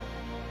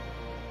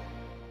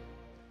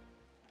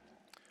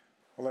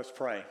Well, let's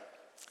pray.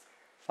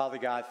 Father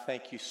God,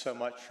 thank you so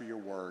much for your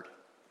word.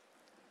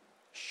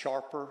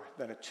 Sharper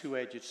than a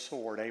two-edged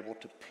sword, able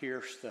to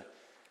pierce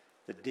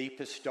the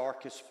deepest,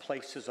 darkest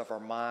places of our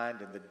mind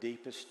and the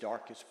deepest,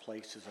 darkest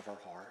places of our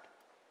heart.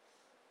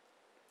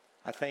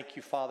 I thank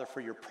you, Father,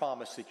 for your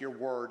promise that your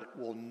word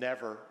will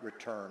never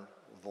return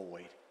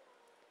void.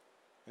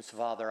 And so,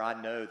 Father, I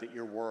know that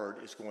your word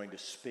is going to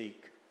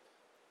speak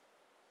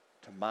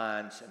to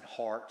minds and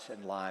hearts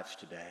and lives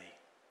today.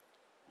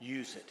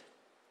 Use it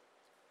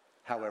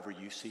however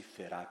you see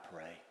fit, I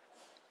pray.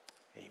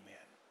 Amen.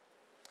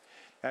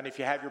 And if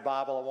you have your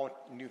Bible, I want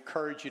to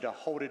encourage you to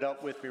hold it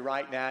up with me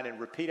right now and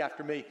repeat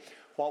after me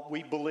what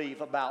we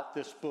believe about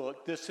this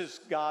book. This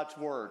is God's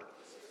Word.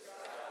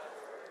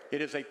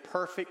 It is a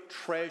perfect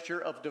treasure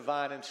of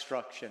divine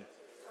instruction.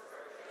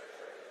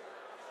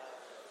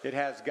 It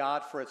has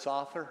God for its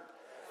author,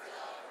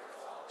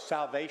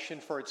 salvation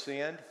for its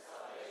end,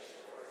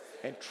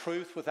 and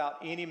truth without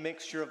any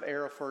mixture of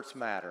error for its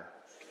matter.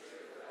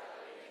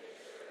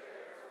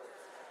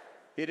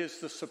 It is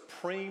the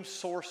supreme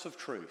source of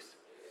truth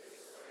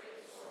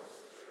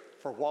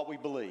for what we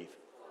believe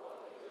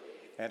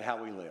and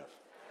how we live.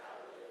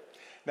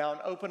 Now,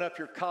 open up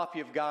your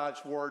copy of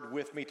God's Word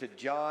with me to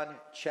John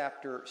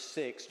chapter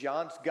 6,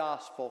 John's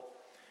Gospel,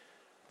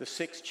 the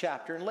 6th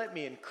chapter. And let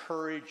me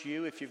encourage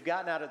you, if you've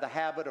gotten out of the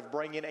habit of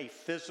bringing a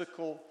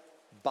physical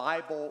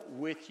Bible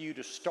with you,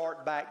 to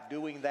start back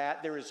doing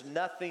that. There is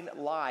nothing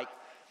like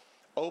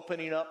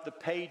opening up the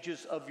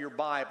pages of your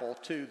Bible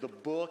to the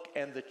book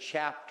and the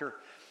chapter.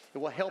 It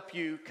will help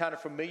you kind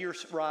of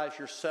familiarize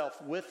yourself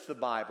with the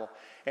Bible.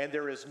 And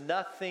there is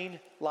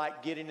nothing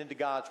like getting into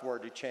God's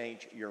Word to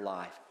change your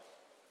life.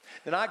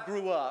 And I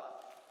grew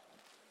up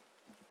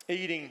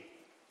eating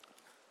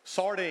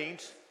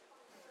sardines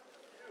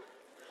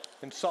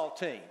and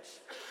saltines.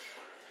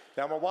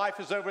 Now my wife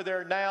is over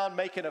there now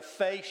making a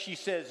face. She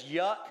says,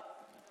 yuck.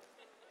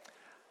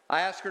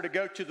 I asked her to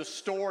go to the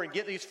store and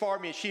get these for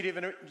me, and she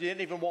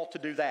didn't even want to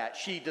do that.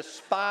 She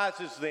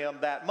despises them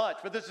that much.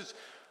 But this is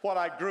what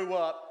I grew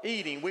up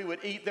eating. We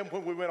would eat them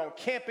when we went on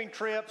camping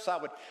trips. I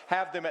would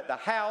have them at the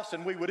house,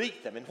 and we would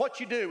eat them. And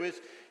what you do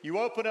is you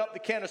open up the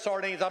can of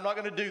sardines. I'm not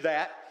going to do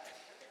that.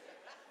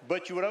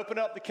 But you would open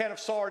up the can of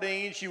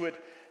sardines. You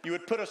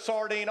would put a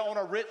sardine on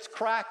a Ritz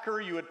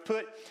cracker. You would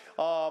put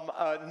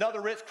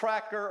another Ritz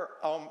cracker,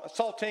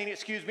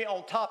 saltine,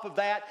 on top of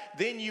that.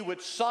 Then you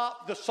would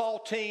sop the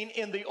saltine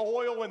in the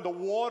oil and the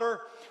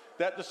water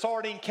that the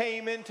sardine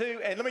came into.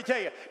 And let me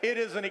tell you, it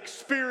is an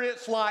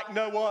experience like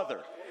no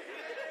other.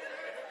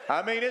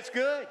 I mean, it's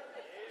good.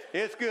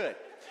 It's good.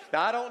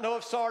 Now, I don't know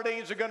if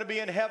sardines are going to be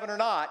in heaven or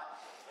not,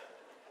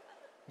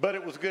 but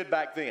it was good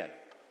back then.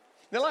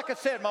 Now, like I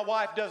said, my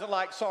wife doesn't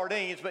like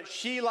sardines, but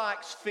she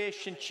likes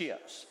fish and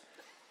chips.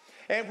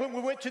 And when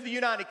we went to the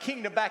United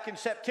Kingdom back in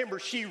September,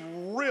 she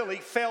really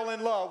fell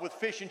in love with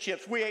fish and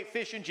chips. We ate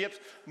fish and chips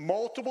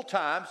multiple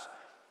times.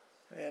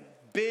 A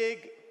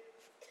big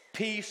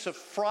piece of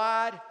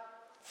fried,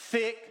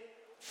 thick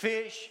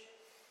fish,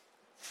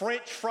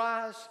 French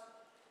fries.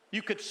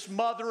 You could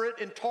smother it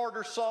in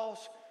tartar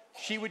sauce.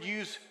 She would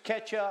use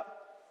ketchup.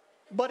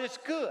 But it's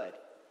good.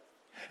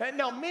 And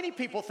now many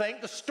people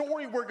think the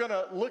story we're going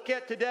to look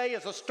at today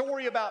is a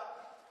story about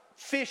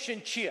fish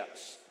and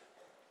chips.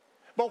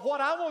 But what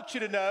I want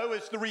you to know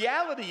is the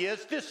reality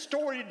is this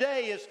story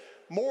today is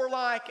more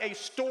like a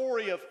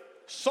story of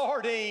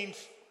sardines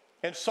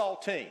and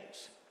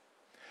saltines.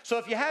 So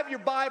if you have your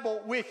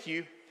Bible with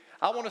you,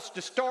 I want us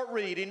to start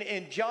reading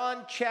in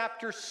John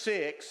chapter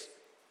 6,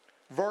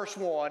 verse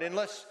 1, and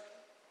let's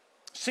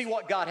see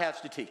what God has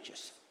to teach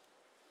us.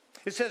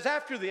 It says,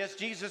 after this,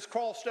 Jesus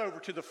crossed over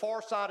to the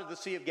far side of the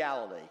Sea of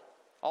Galilee,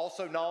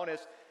 also known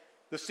as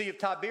the Sea of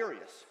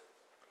Tiberias.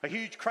 A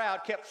huge crowd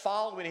kept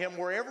following him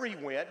wherever he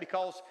went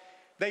because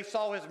they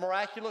saw his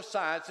miraculous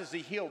signs as he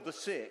healed the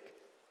sick.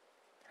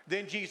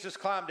 Then Jesus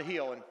climbed a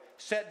hill and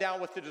sat down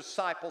with the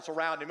disciples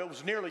around him. It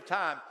was nearly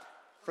time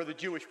for the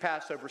Jewish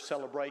Passover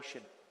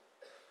celebration.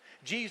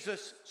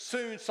 Jesus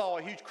soon saw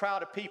a huge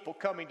crowd of people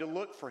coming to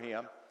look for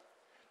him.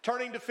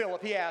 Turning to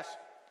Philip, he asked,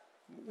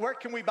 where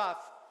can we buy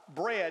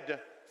bread to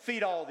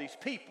feed all these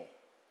people?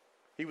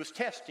 He was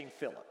testing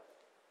Philip,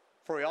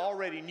 for he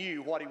already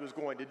knew what he was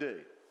going to do.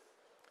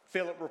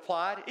 Philip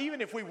replied,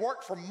 even if we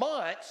worked for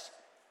months,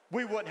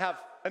 we wouldn't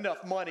have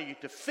enough money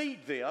to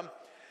feed them.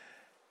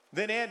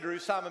 Then Andrew,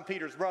 Simon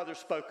Peter's brother,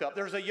 spoke up.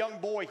 There's a young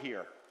boy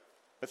here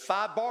with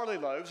 5 barley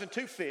loaves and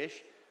 2 fish.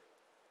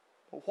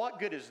 Well, what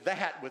good is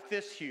that with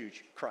this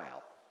huge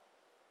crowd?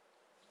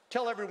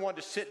 Tell everyone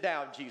to sit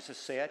down, Jesus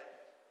said.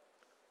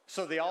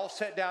 So they all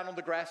sat down on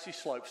the grassy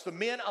slopes. The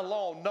men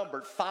alone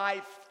numbered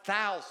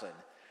 5,000.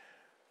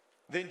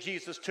 Then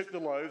Jesus took the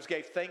loaves,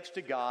 gave thanks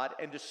to God,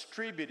 and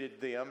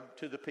distributed them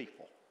to the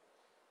people.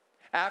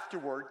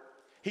 Afterward,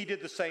 he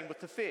did the same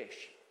with the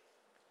fish.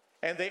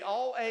 And they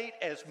all ate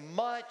as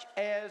much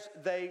as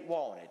they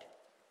wanted.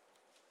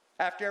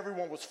 After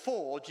everyone was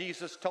full,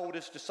 Jesus told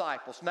his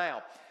disciples,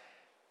 now,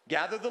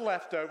 gather the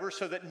leftovers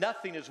so that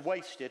nothing is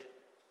wasted.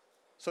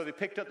 So they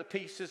picked up the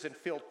pieces and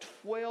filled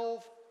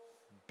 12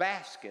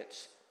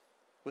 baskets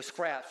with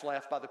scraps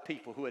left by the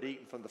people who had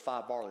eaten from the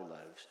 5 barley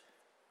loaves.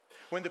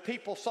 When the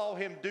people saw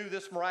him do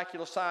this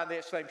miraculous sign, they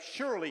exclaimed,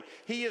 "Surely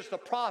he is the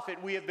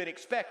prophet we have been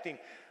expecting."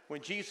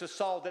 When Jesus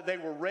saw that they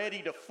were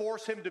ready to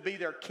force him to be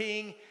their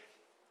king,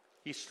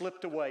 he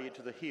slipped away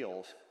into the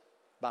hills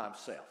by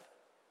himself.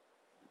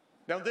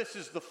 Now, this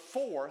is the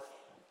 4th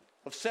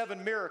of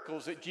 7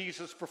 miracles that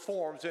Jesus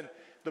performs in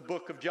the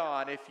book of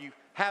John. If you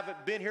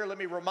haven't been here, let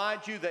me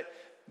remind you that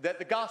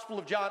the Gospel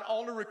of John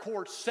only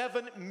records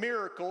 7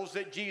 miracles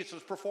that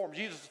Jesus performed.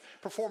 Jesus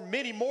performed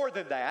many more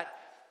than that,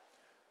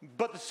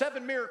 but the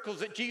 7 miracles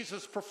that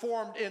Jesus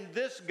performed in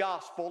this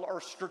Gospel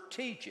are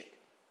strategic.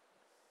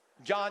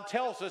 John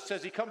tells us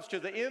as he comes to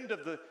the end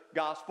of the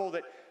Gospel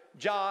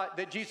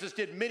that Jesus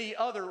did many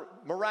other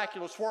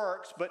miraculous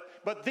works,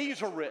 but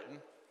these are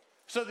written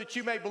so that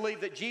you may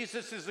believe that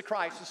Jesus is the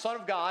Christ, the Son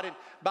of God, and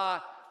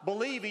by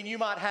believing you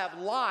might have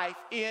life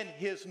in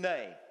his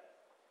name.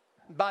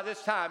 By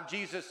this time,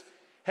 Jesus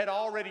had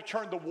already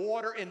turned the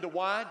water into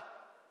wine.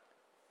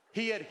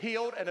 He had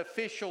healed an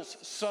official's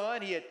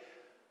son. He had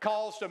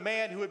caused a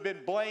man who had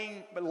been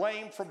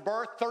lame from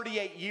birth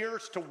 38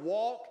 years to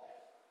walk.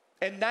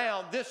 And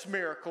now this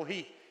miracle,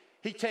 he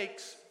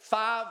takes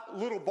 5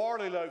 little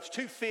barley loaves,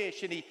 2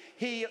 fish, and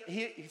he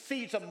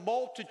feeds a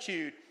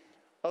multitude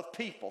of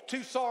people.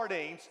 2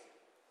 sardines,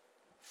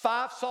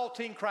 5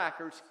 saltine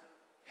crackers,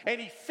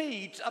 and he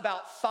feeds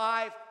about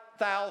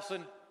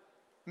 5,000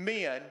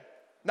 men,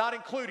 not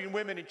including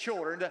women and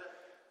children. The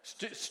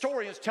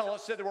historians tell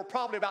us that there were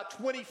probably about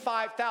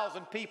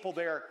 25,000 people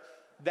there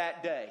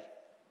that day.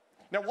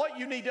 Now, what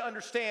you need to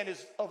understand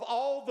is, of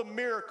all the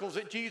miracles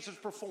that Jesus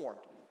performed,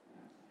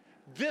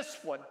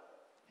 this one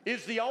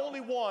is the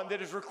only one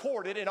that is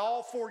recorded in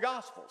all 4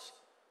 Gospels.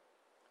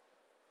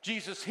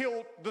 Jesus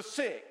healed the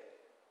sick.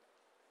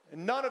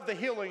 And none of the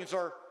healings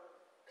are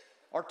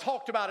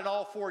talked about in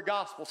all 4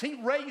 Gospels. He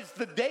raised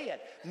the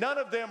dead. None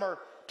of them are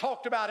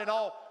talked about in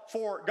all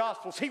 4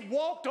 Gospels. He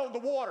walked on the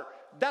water.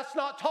 That's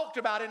not talked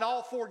about in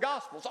all 4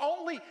 Gospels.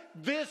 Only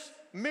this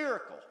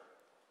miracle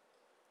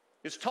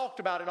is talked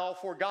about in all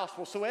 4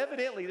 Gospels. So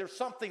evidently there's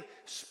something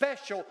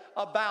special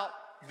about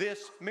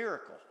this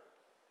miracle.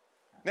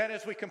 Now,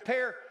 as we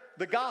compare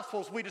the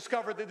Gospels, we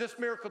discover that this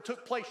miracle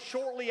took place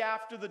shortly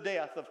after the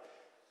death of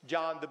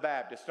John the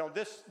Baptist. Now,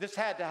 this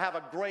had to have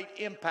a great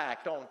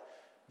impact on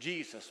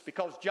Jesus,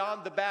 because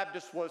John the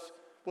Baptist was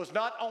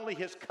not only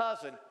his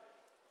cousin,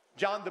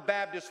 John the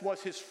Baptist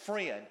was his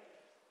friend.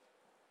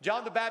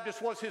 John the Baptist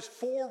was his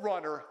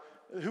forerunner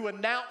who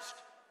announced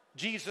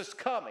Jesus'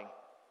 coming.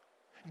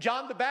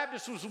 John the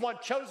Baptist was the one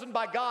chosen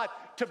by God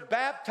to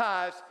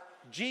baptize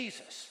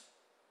Jesus.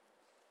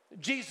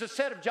 Jesus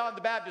said of John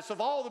the Baptist,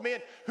 "Of all the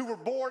men who were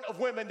born of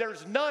women,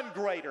 there's none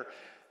greater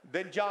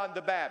than John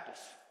the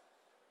Baptist."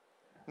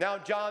 Now,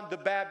 John the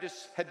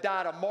Baptist had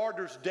died a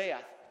martyr's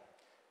death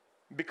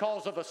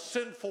because of a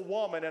sinful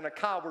woman and a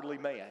cowardly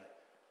man.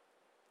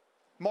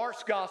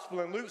 Mark's Gospel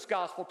and Luke's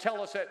Gospel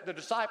tell us that the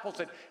disciples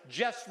had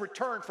just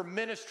returned from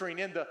ministering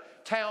in the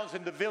towns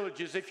and the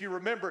villages. If you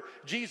remember,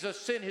 Jesus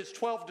sent his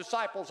 12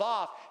 disciples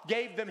off,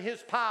 gave them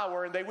his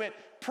power, and they went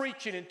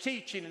preaching and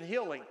teaching and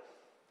healing.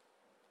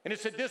 And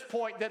it's at this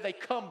point that they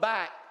come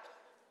back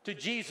to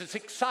Jesus,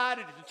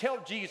 excited to tell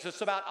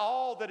Jesus about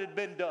all that had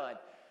been done.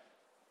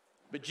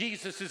 But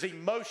Jesus is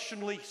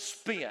emotionally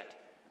spent.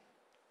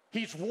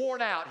 He's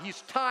worn out.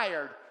 He's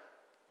tired,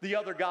 the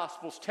other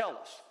Gospels tell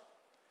us.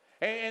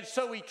 And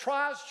so he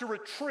tries to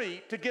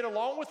retreat to get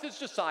along with his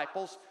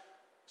disciples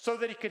so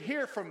that he could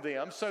hear from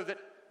them, so that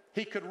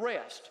he could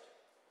rest.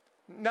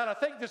 Now, I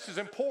think this is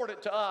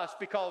important to us,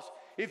 because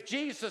if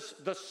Jesus,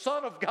 the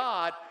Son of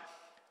God,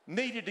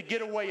 needed to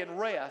get away and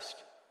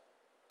rest,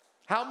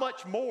 how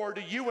much more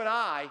do you and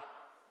I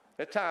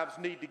at times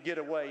need to get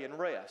away and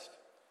rest?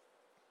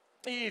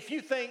 If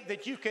you think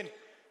that you can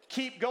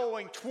keep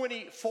going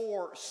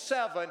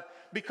 24/7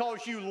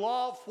 because you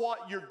love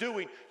what you're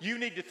doing, you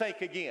need to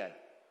think again.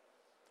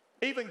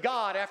 Even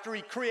God, after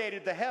he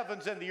created the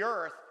heavens and the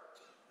earth,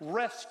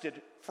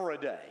 rested for a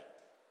day.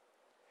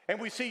 And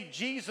we see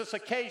Jesus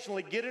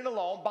occasionally getting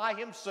along by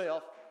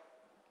himself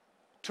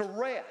to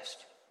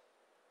rest.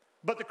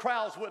 But the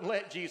crowds wouldn't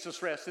let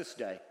Jesus rest this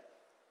day.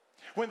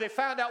 When they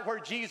found out where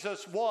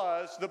Jesus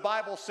was, the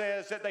Bible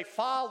says that they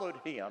followed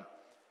him.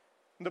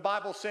 The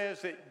Bible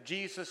says that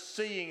Jesus,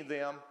 seeing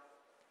them,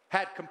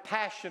 had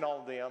compassion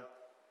on them,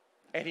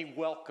 and he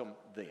welcomed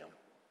them.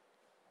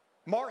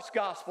 Mark's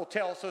Gospel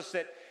tells us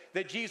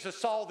that Jesus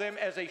saw them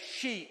as a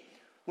sheep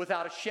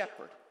without a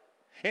shepherd.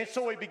 And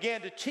so he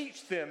began to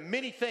teach them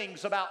many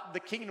things about the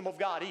kingdom of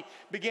God. He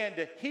began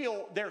to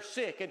heal their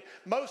sick. And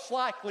most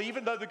likely,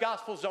 even though the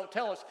Gospels don't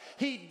tell us,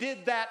 he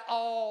did that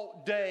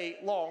all day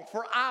long,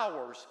 for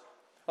hours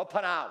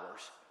upon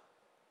hours.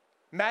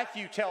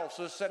 Matthew tells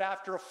us that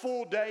after a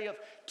full day of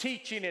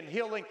teaching and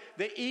healing,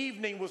 the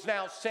evening was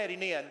now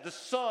setting in. The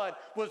sun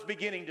was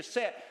beginning to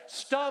set.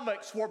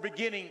 Stomachs were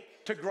beginning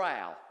to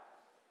growl.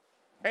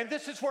 And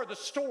this is where the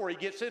story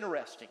gets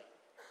interesting.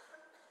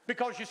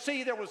 Because you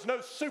see, there was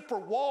no super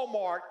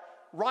Walmart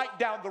right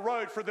down the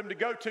road for them to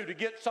go to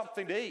get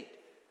something to eat.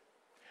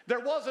 There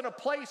wasn't a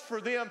place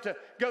for them to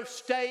go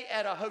stay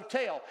at a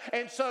hotel.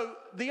 And so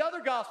the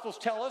other Gospels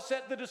tell us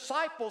that the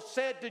disciples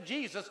said to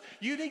Jesus,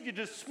 you need to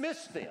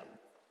dismiss them.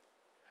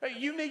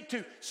 You need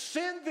to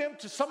send them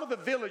to some of the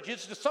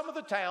villages, to some of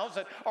the towns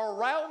that are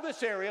around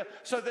this area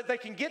so that they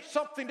can get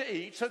something to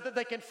eat, so that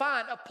they can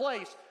find a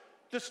place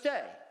to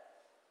stay.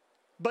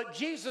 But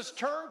Jesus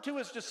turned to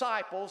his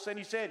disciples and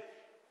he said,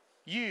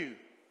 you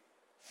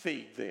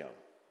feed them.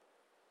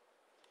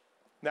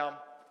 Now,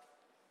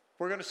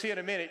 we're going to see in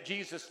a minute,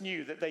 Jesus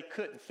knew that they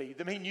couldn't feed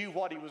them. He knew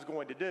what he was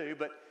going to do,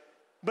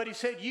 but he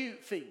said, you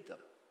feed them.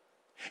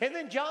 And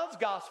then John's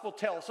gospel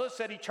tells us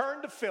that he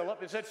turned to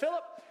Philip and said,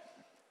 Philip,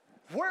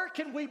 where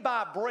can we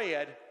buy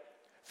bread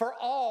for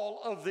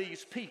all of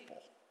these people?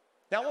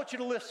 Now I want you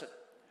to listen.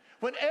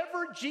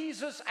 Whenever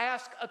Jesus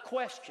asks a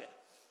question,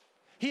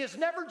 he is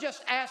never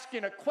just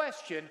asking a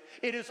question,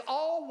 it is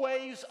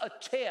always a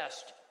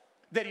test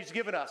that he's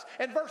given us.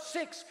 And verse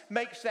 6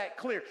 makes that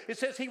clear. It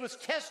says he was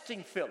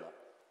testing Philip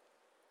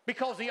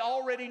because he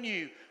already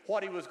knew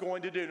what he was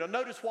going to do. Now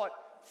notice what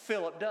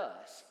Philip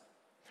does.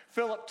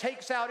 Philip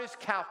takes out his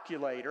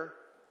calculator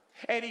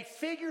and he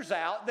figures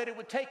out that it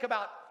would take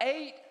about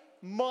 8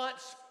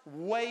 months'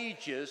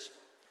 wages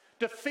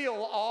to feed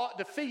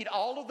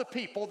all of the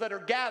people that are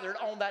gathered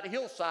on that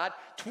hillside,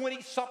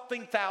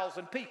 20-something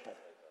thousand people.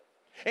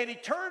 And he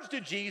turns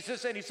to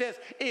Jesus and he says,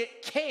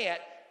 it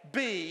can't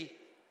be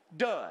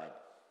done.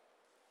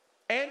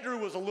 Andrew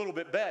was a little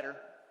bit better.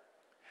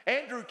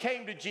 Andrew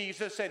came to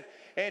Jesus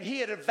and he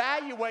had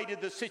evaluated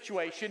the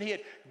situation. He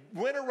had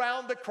went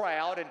around the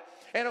crowd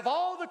and of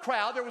all the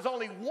crowd, there was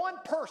only one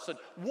person,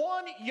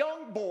 one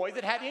young boy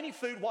that had any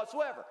food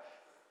whatsoever.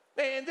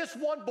 And this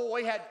one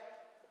boy had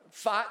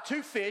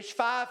 2 fish,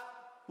 5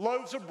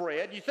 loaves of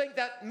bread. You think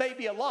that may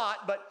be a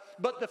lot,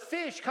 but the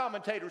fish,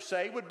 commentators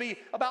say, would be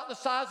about the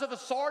size of a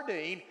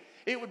sardine.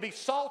 It would be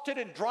salted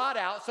and dried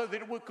out so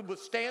that it could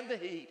withstand the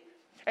heat.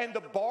 And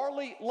the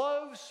barley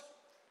loaves,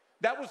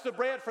 that was the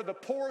bread for the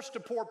poorest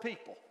of poor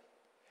people.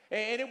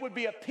 And it would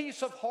be a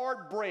piece of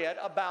hard bread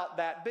about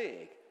that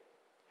big.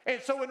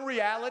 And so in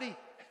reality,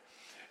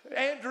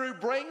 Andrew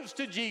brings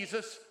to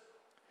Jesus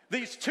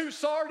these 2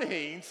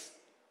 sardines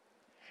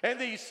and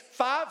these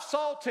 5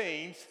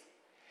 saltines,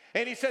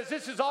 and he says,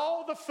 this is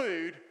all the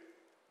food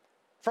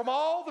from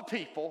all the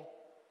people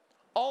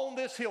on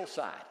this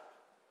hillside.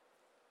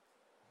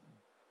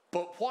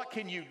 But what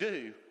can you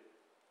do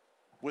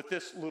with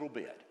this little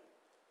bit?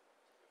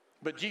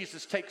 But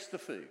Jesus takes the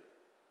food.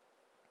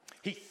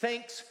 He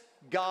thanks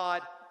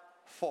God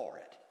for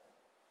it.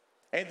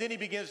 And then he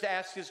begins to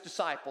ask his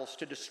disciples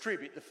to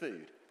distribute the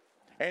food.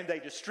 And they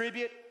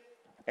distribute,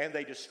 and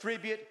they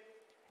distribute,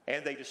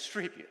 and they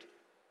distribute.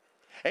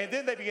 And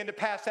then they begin to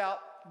pass out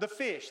the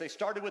fish. They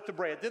started with the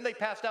bread. Then they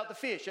passed out the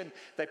fish. And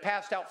they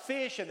passed out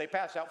fish, and they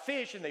passed out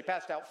fish, and they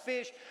passed out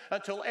fish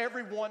until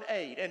everyone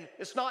ate. And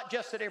it's not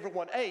just that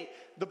everyone ate.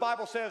 The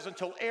Bible says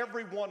until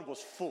everyone was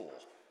full.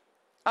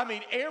 I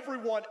mean,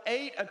 everyone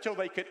ate until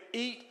they could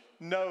eat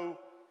no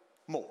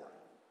more.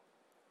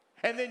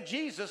 And then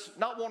Jesus,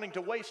 not wanting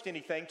to waste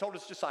anything, told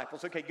his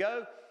disciples, okay,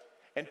 go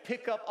and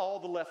pick up all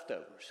the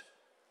leftovers.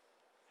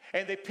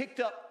 And they picked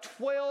up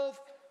 12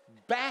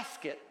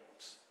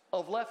 baskets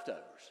of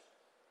leftovers.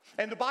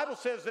 And the Bible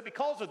says that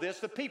because of this,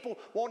 the people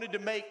wanted to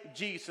make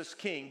Jesus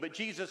king, but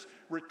Jesus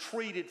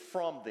retreated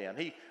from them.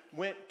 He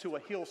went to a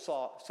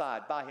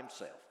hillside by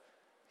himself.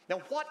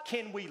 Now, what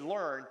can we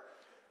learn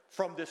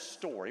from this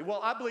story? Well,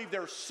 I believe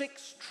there are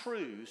 6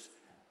 truths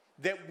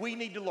that we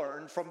need to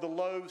learn from the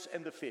loaves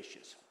and the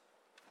fishes.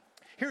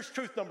 Here's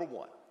truth number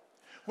 1.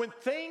 When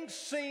things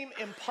seem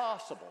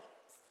impossible,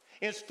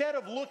 instead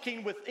of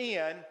looking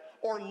within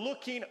or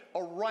looking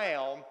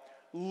around,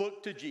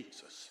 look to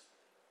Jesus.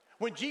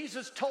 When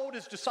Jesus told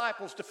his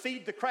disciples to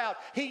feed the crowd,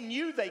 he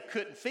knew they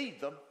couldn't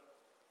feed them.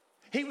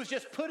 He was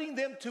just putting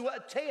them to a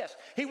test.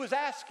 He was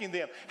asking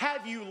them,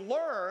 have you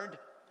learned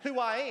who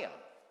I am?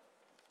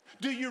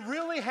 Do you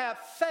really have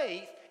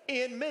faith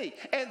in me?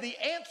 And the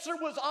answer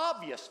was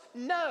obvious.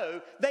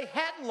 No, they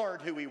hadn't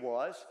learned who he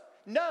was.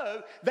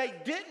 No, they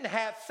didn't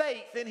have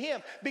faith in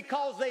him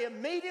because they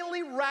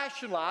immediately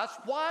rationalized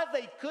why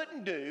they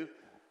couldn't do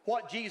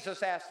what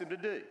Jesus asked them to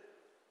do.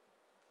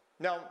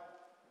 Now,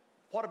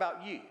 what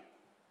about you?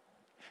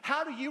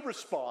 How do you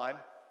respond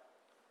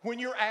when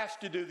you're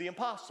asked to do the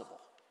impossible?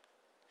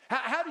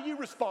 How do you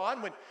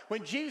respond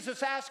when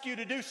Jesus asks you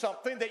to do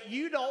something that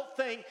you don't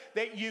think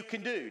that you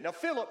can do? Now,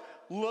 Philip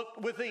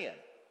looked within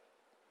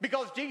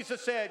because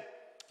Jesus said,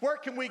 where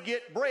can we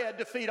get bread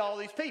to feed all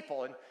these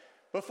people? And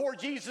before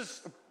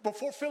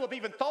Philip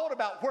even thought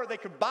about where they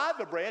could buy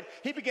the bread,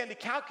 he began to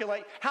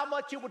calculate how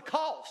much it would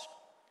cost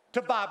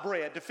to buy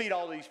bread to feed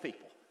all these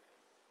people.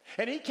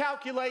 And he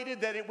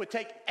calculated that it would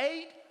take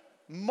 8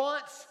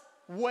 months'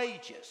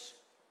 wages.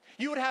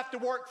 You would have to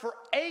work for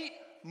 8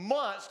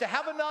 months to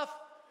have enough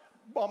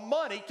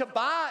money to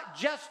buy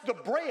just the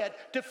bread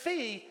to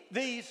feed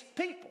these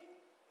people.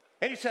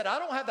 And he said, I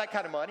don't have that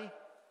kind of money.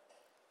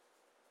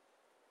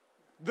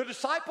 The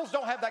disciples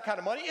don't have that kind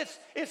of money.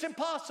 It's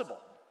impossible.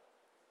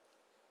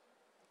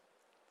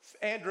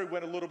 Andrew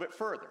went a little bit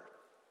further.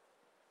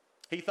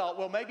 He thought,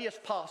 well, maybe it's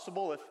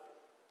possible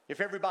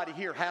if everybody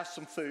here has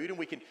some food and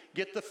we can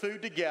get the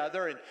food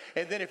together,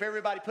 and then if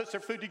everybody puts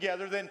their food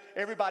together, then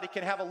everybody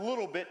can have a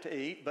little bit to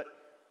eat. But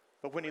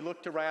when he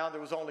looked around,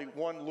 there was only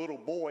one little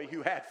boy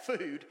who had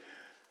food.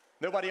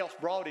 Nobody else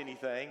brought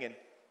anything, and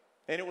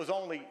it was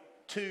only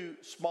 2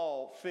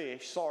 small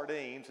fish,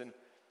 sardines, and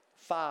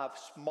 5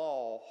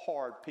 small,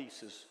 hard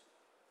pieces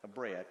of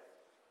bread.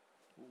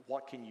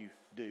 What can you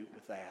do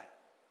with that?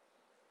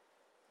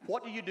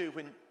 What do you do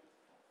when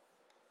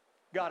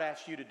God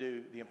asks you to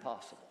do the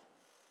impossible?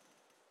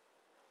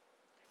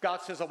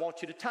 God says, I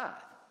want you to tithe.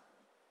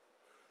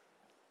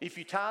 If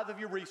you tithe of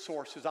your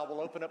resources, I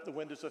will open up the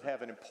windows of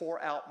heaven and pour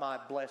out my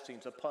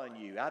blessings upon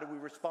you. How do we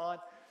respond?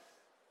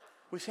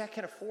 We say, I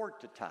can't afford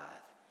to tithe.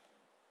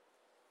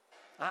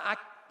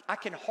 I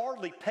can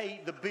hardly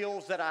pay the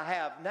bills that I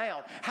have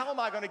now. How am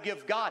I going to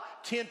give God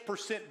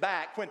 10%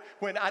 back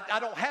when I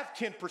don't have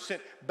 10%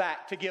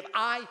 back to give?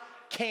 I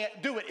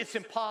can't do it. It's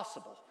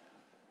impossible.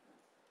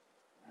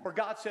 Where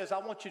God says, I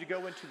want you to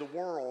go into the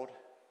world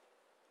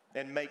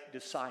and make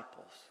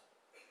disciples.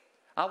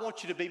 I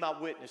want you to be my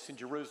witness in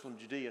Jerusalem,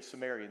 Judea,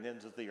 Samaria, and the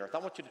ends of the earth. I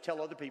want you to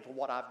tell other people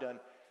what I've done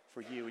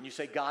for you. And you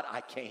say, God,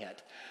 I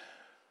can't.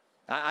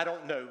 I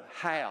don't know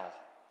how.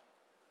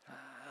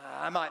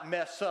 I might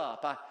mess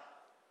up.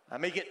 I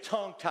may get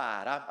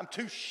tongue-tied. I'm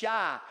too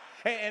shy.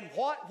 And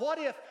what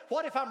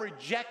if I'm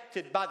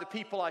rejected by the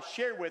people I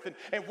share with?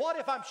 And what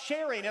if I'm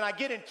sharing and I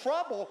get in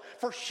trouble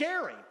for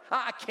sharing?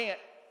 I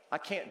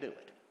can't do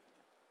it.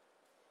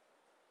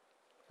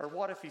 Or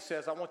what if he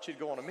says, I want you to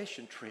go on a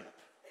mission trip.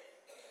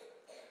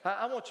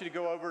 I want you to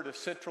go over to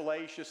Central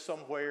Asia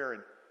somewhere,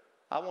 and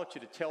I want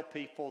you to tell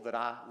people that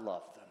I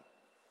love them.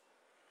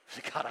 I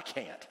say, God, I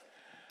can't.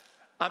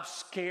 I'm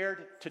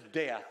scared to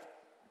death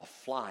of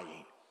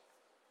flying.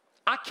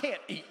 I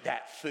can't eat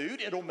that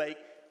food. It'll make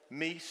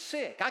me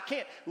sick. I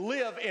can't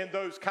live in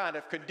those kind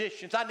of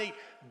conditions. I need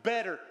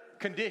better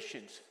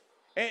conditions.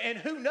 And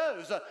who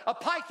knows, a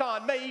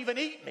python may even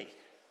eat me.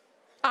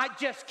 I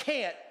just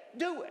can't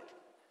do it.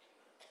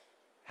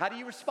 How do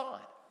you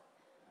respond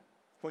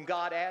when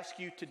God asks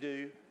you to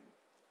do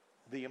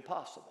the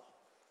impossible?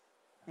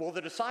 Well,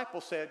 the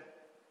disciples said,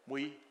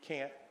 we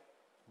can't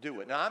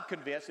do it. Now, I'm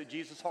convinced that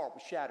Jesus' heart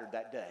was shattered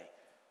that day.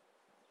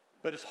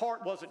 But his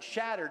heart wasn't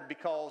shattered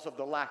because of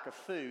the lack of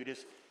food.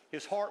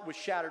 His heart was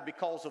shattered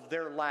because of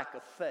their lack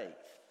of faith.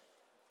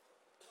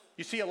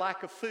 You see, a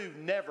lack of food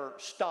never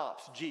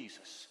stops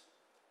Jesus.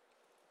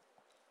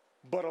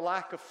 But a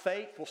lack of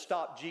faith will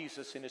stop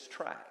Jesus in his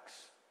tracks.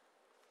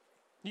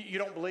 You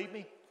don't believe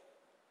me?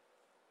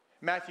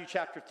 Matthew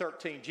chapter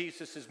 13,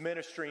 Jesus is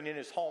ministering in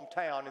his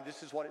hometown, and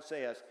this is what it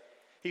says.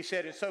 He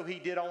said, and so he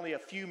did only a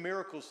few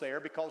miracles there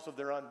because of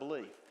their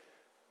unbelief,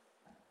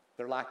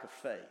 their lack of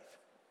faith.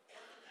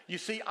 You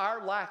see,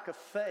 our lack of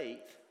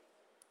faith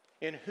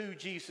in who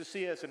Jesus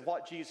is and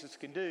what Jesus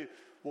can do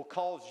will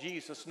cause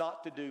Jesus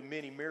not to do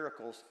many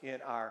miracles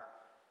in our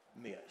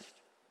midst.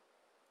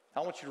 I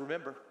want you to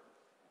remember,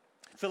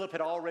 Philip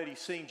had already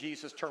seen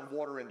Jesus turn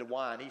water into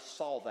wine. He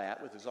saw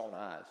that with his own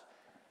eyes.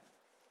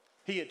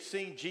 He had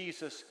seen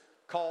Jesus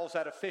cause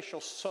that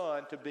official's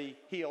son to be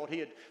healed. He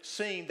had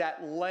seen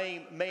that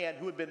lame man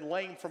who had been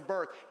lame from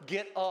birth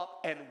get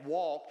up and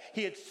walk.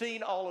 He had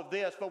seen all of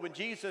this, but when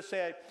Jesus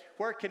said,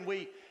 where can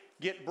we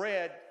get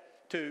bread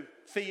to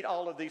feed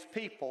all of these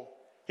people?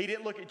 He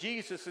didn't look at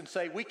Jesus and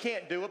say, we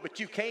can't do it, but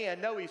you can.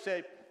 No, he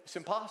said, it's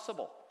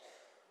impossible.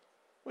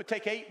 It would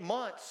take 8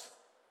 months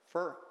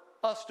for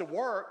us to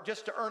work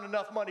just to earn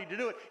enough money to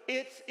do it.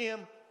 It's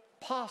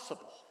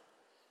impossible.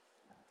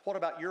 What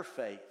about your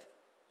faith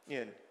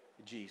in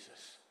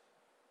Jesus?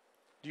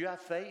 Do you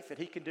have faith that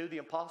he can do the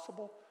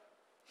impossible?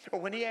 Or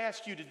when he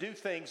asks you to do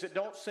things that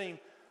don't seem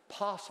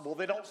possible,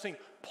 they don't seem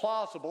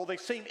plausible, they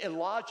seem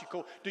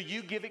illogical, do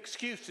you give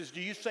excuses? Do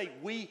you say,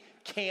 we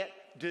can't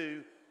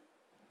do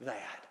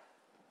that?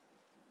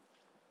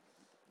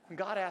 When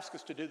God asks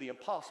us to do the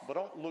impossible,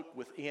 don't look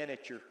within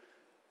at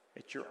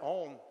your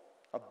own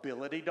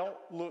ability. Don't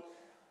look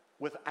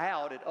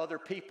without at other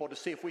people to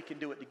see if we can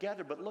do it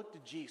together, but look to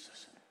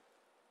Jesus,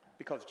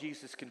 because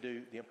Jesus can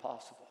do the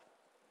impossible.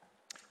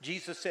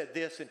 Jesus said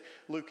this in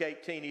Luke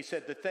 18. He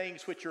said, the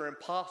things which are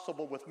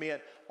impossible with men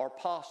are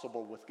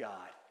possible with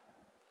God.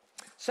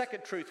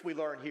 Second truth we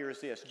learn here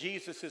is this: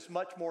 Jesus is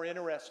much more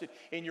interested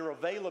in your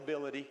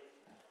availability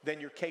than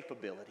your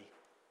capability.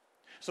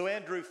 So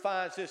Andrew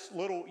finds this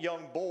little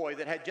young boy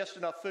that had just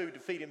enough food to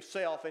feed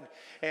himself,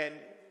 and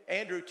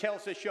Andrew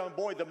tells this young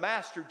boy, the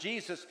master,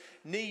 Jesus,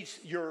 needs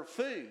your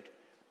food.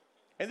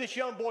 And this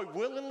young boy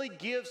willingly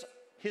gives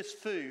his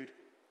food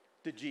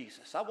to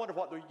Jesus. I wonder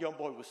what the young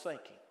boy was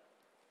thinking.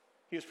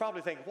 He was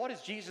probably thinking, what is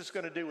Jesus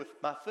going to do with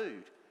my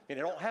food? And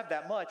I don't have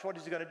that much. What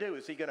is he going to do?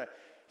 Is he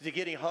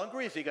getting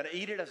hungry? Is he going to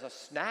eat it as a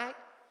snack?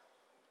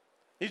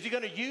 Is he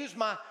going to use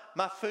my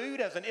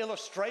food as an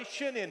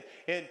illustration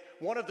in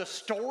one of the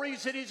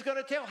stories that he's going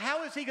to tell?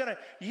 How is he going to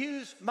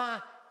use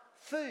my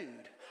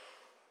food?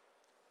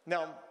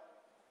 Now,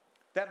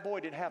 that boy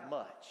didn't have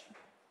much,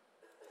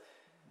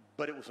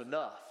 but it was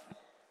enough.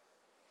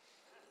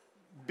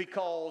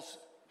 Because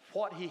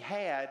what he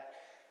had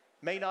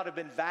may not have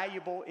been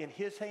valuable in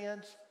his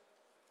hands,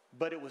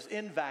 but it was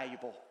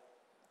invaluable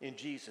in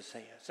Jesus'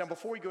 hands. Now,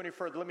 before we go any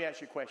further, let me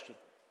ask you a question.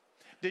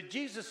 Did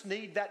Jesus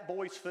need that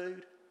boy's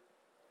food?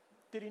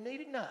 Did he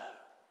need it? No.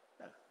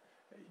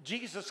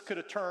 Jesus could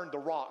have turned the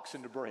rocks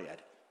into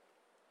bread.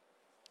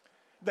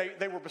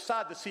 They were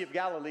beside the Sea of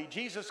Galilee.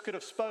 Jesus could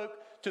have spoke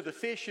to the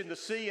fish in the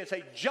sea and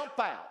say, jump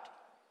out.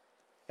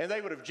 And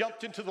they would have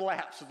jumped into the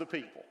laps of the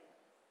people.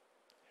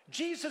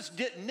 Jesus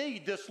didn't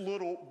need this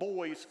little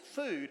boy's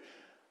food,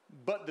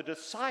 but the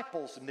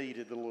disciples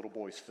needed the little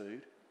boy's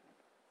food.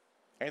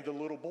 And the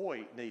little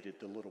boy needed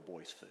the little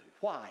boy's food.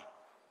 Why?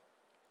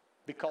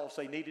 Because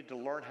they needed to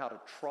learn how to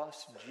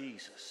trust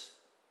Jesus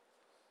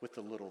with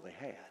the little they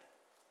had.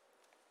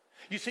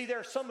 You see, there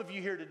are some of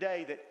you here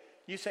today that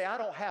you say, I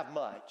don't have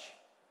much,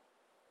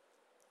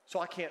 so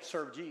I can't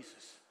serve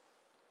Jesus.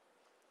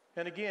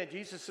 And again,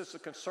 Jesus is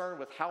concerned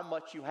with how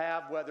much you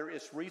have, whether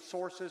it's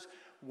resources,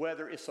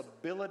 whether it's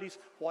abilities,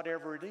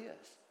 whatever it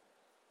is.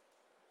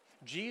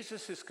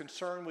 Jesus is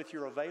concerned with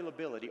your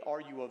availability.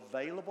 Are you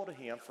available to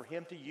Him for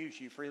Him to use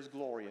you for His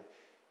glory and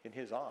in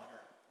His honor?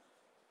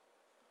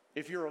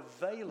 If you're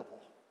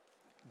available,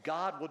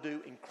 God will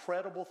do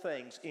incredible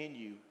things in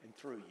you and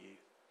through you.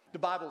 The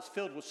Bible is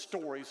filled with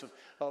stories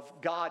of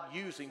God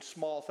using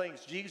small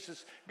things.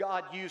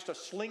 God used a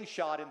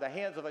slingshot in the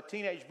hands of a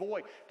teenage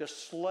boy to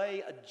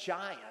slay a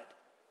giant.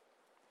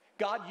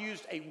 God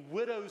used a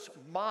widow's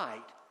mite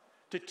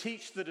to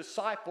teach the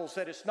disciples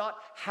that it's not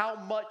how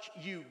much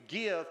you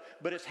give,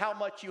 but it's how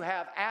much you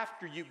have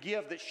after you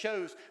give that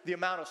shows the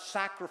amount of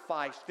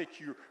sacrifice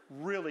that you're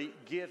really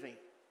giving.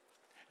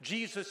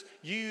 Jesus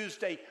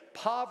used a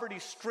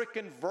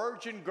poverty-stricken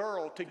virgin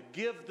girl to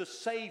give the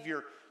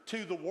Savior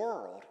to the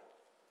world.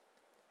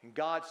 And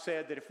God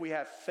said that if we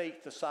have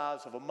faith the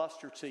size of a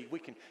mustard seed, we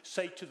can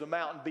say to the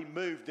mountain, be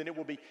moved, and it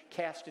will be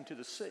cast into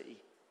the sea.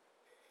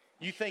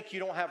 You think you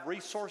don't have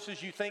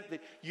resources? You think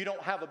that you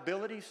don't have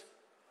abilities?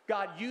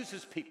 God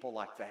uses people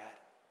like that.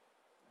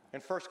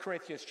 In 1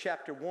 Corinthians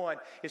chapter 1,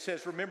 it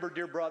says, remember,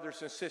 dear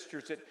brothers and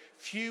sisters, that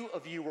few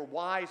of you were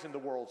wise in the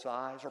world's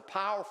eyes, or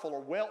powerful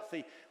or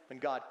wealthy when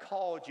God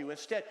called you.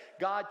 Instead,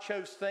 God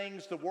chose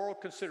things the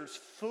world considers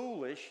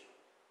foolish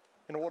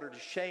in order to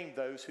shame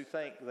those who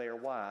think they are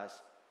wise.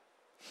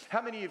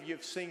 How many of you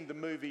have seen the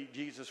movie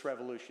Jesus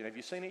Revolution? Have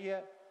you seen it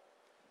yet?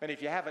 And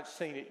if you haven't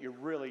seen it, you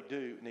really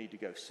do need to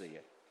go see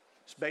it.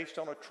 It's based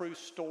on a true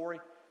story.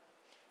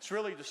 It's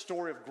really the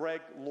story of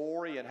Greg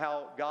Laurie and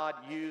how God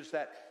used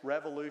that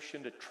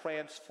revolution to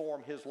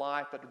transform his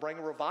life, but to bring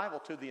a revival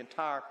to the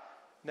entire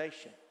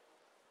nation.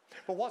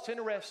 But what's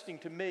interesting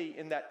to me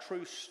in that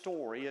true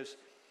story is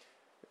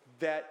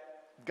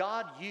that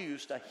God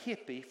used a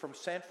hippie from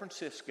San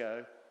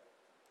Francisco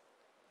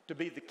to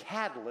be the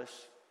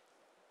catalyst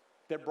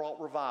that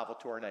brought revival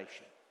to our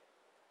nation.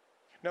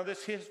 Now,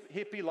 this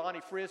hippie,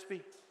 Lonnie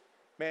Frisbee,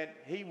 man,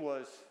 he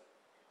was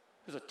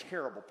a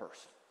terrible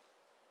person.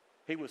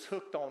 He was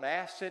hooked on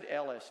acid,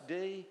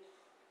 LSD.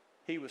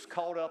 He was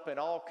caught up in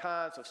all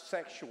kinds of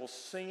sexual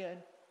sin.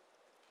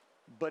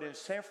 But in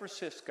San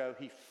Francisco,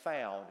 he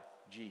found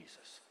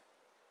Jesus.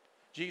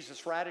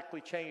 Jesus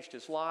radically changed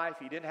his life.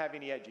 He didn't have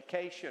any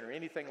education or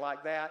anything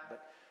like that,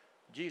 but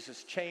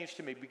Jesus changed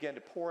him. He began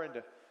to pour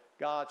into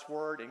God's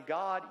Word, and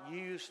God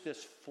used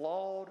this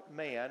flawed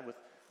man with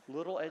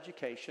little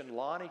education,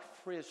 Lonnie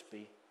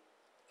Frisbee,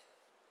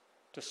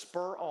 to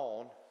spur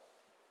on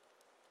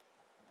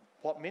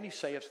what many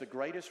say is the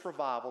greatest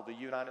revival the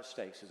United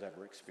States has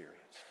ever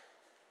experienced.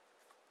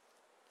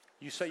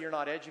 You say you're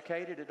not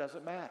educated, it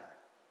doesn't matter.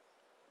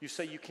 You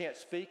say you can't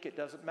speak, it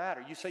doesn't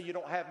matter. You say you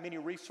don't have many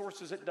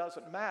resources, it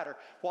doesn't matter.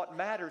 What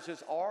matters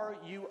is, are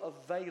you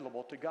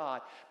available to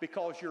God?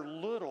 Because your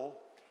little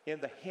in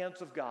the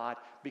hands of God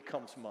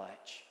becomes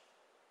much.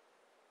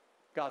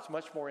 God's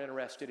much more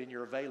interested in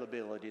your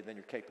availability than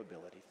your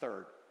capability.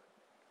 Third,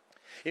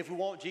 if we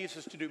want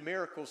Jesus to do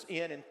miracles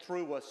in and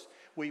through us,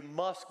 we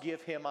must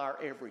give Him our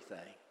everything.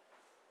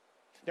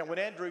 Now, when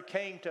Andrew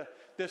came to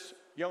this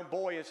young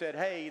boy and said,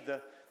 hey,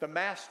 the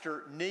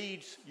master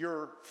needs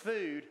your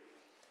food,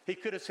 he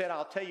could have said,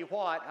 I'll tell you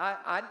what,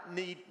 I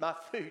need my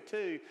food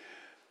too.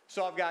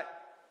 So I've got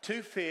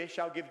 2 fish.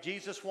 I'll give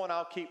Jesus 1.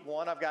 I'll keep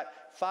 1. I've got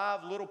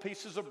 5 little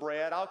pieces of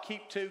bread. I'll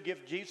keep 2,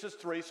 give Jesus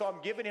 3. So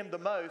I'm giving him the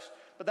most,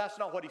 but that's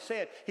not what he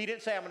said. He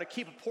didn't say, I'm going to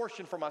keep a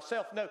portion for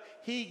myself. No,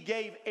 he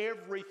gave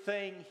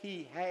everything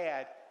he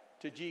had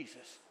to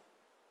Jesus.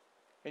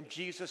 And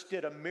Jesus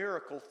did a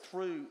miracle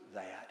through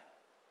that.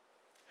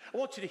 I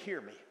want you to hear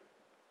me.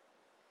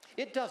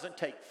 It doesn't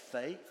take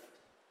faith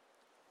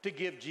to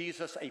give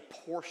Jesus a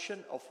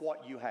portion of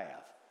what you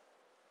have.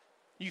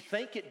 You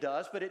think it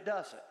does, but it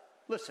doesn't.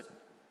 Listen,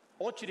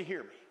 I want you to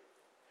hear me.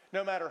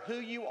 No matter who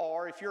you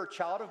are, if you're a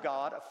child of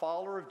God, a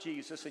follower of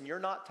Jesus, and you're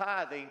not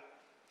tithing,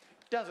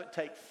 it doesn't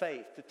take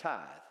faith to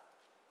tithe.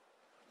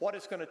 What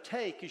it's going to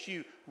take is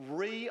you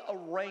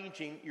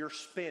rearranging your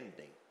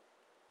spending.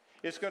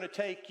 It's going to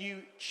take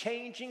you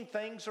changing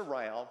things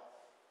around.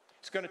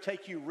 It's going to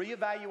take you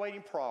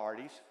reevaluating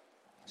priorities.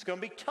 It's going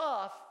to be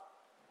tough.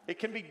 It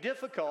can be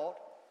difficult.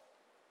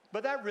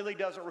 But that really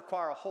doesn't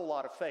require a whole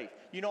lot of faith.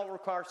 You know what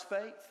requires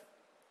faith?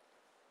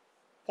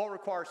 What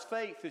requires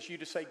faith is you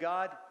to say,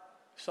 God,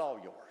 it's all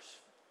yours.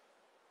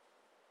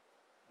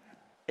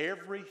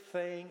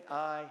 Everything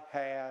I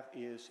have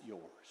is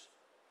yours.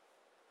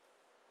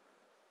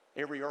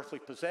 Every earthly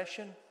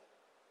possession,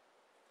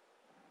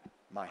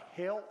 my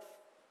health,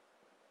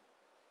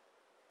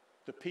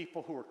 the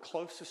people who are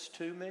closest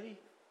to me,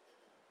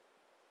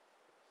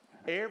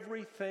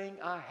 everything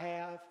I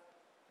have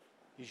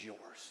is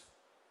yours.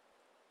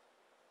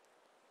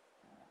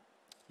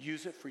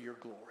 Use it for your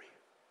glory.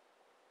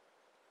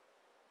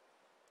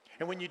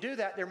 And when you do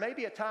that, there may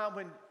be a time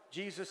when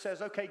Jesus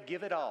says, okay,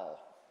 give it all.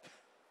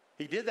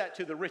 He did that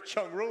to the rich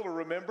young ruler,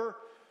 remember?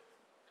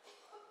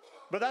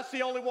 But that's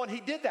the only one he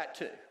did that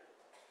to.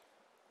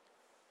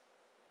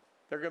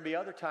 There are going to be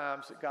other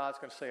times that God's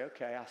going to say,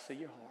 okay, I see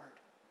your heart.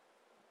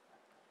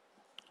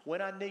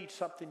 When I need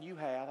something you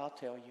have, I'll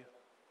tell you.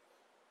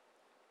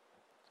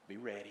 Be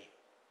ready.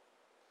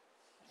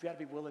 You've got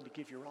to be willing to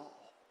give your all.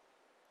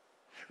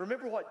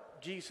 Remember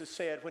what Jesus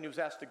said when he was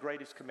asked the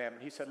greatest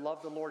commandment. He said,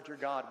 love the Lord your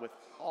God with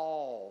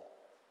all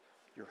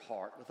your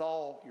heart, with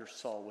all your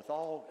soul, with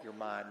all your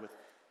mind, with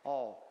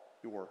all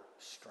your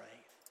strength.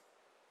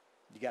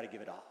 You got to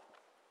give it all.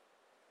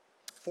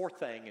 Fourth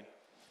thing, and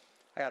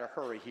I got to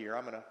hurry here.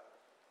 I'm going to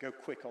go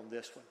quick on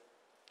this one.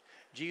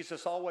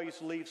 Jesus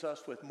always leaves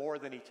us with more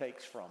than he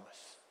takes from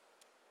us.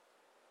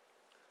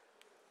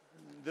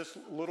 This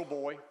little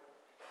boy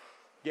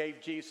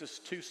gave Jesus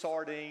 2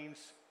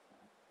 sardines,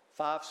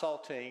 5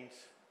 saltines,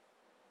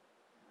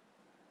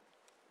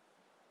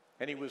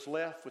 and he was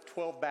left with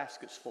 12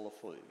 baskets full of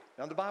food.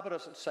 Now, the Bible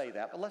doesn't say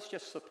that, but let's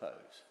just suppose.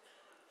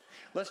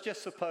 Let's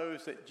just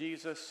suppose that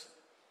Jesus,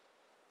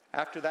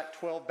 after that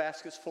 12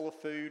 baskets full of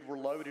food were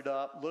loaded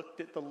up,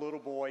 looked at the little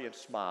boy and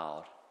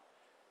smiled.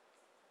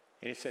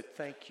 And he said,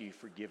 thank you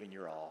for giving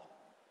your all.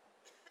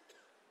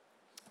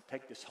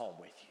 Take this home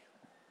with you.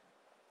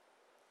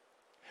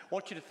 I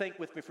want you to think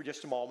with me for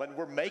just a moment.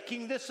 We're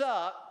making this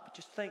up, but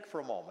just think for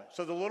a moment.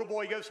 So the little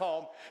boy goes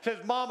home, says,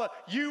 Mama,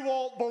 you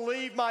won't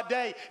believe my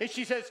day. And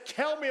she says,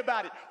 tell me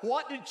about it.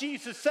 What did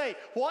Jesus say?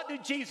 What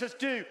did Jesus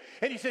do?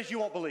 And he says, you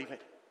won't believe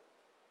it.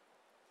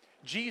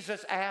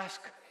 Jesus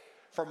asked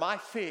for my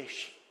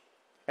fish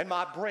and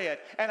my bread,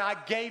 and I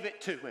gave it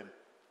to him.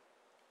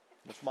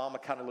 His mama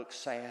kind of looks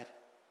sad.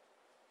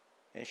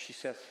 And she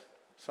says,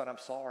 son, I'm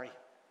sorry.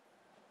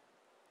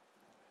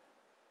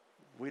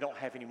 We don't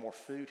have any more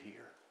food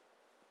here.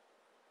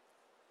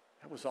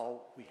 That was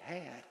all we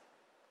had.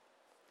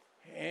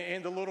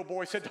 And the little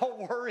boy said,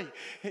 don't worry.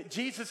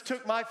 Jesus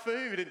took my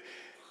food, and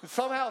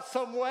somehow,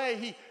 some way,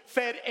 he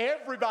fed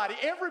everybody.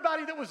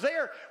 Everybody that was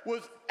there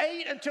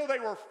ate until they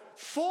were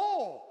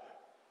full.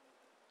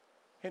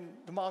 And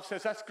the mom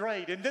says, that's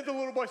great. And then the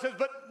little boy says,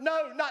 but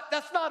no,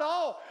 that's not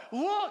all.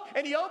 Look,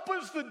 and he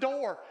opens the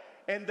door.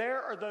 And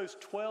there are those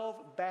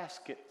 12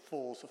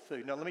 basketfuls of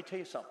food. Now, let me tell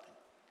you something.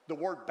 The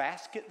word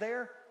basket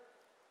there,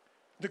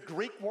 the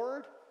Greek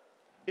word,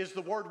 is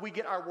the word we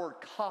get our word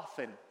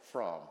coffin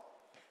from.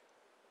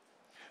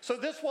 So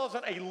this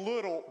wasn't a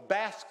little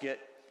basket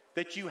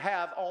that you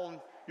have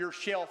on your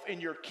shelf in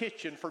your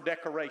kitchen for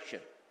decoration.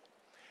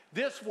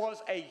 This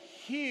was a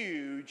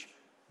huge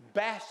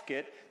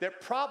basket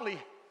that probably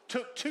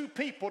took 2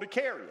 people to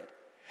carry it.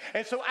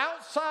 And so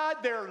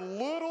outside their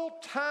little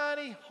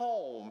tiny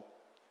home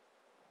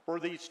were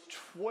these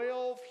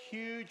 12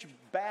 huge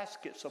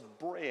baskets of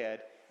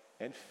bread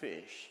and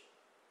fish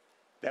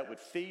that would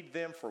feed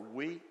them for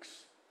weeks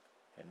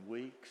and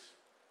weeks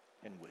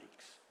and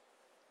weeks.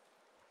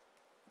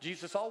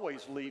 Jesus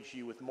always leaves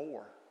you with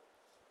more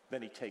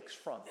than he takes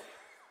from you.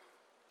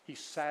 He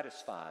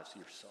satisfies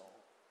your soul.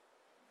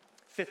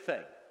 Fifth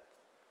thing,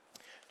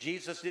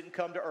 Jesus didn't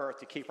come to earth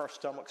to keep our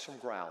stomachs from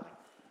growling.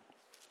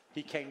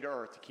 He came to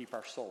earth to keep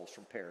our souls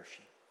from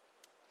perishing.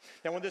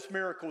 Now, when this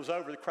miracle was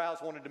over, the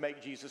crowds wanted to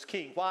make Jesus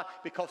king. Why?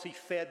 Because he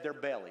fed their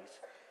bellies.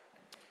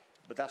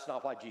 But that's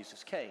not why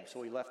Jesus came,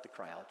 so he left the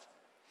crowds.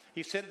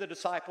 He sent the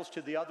disciples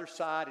to the other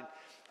side, and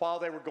while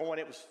they were going,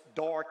 it was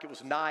dark, it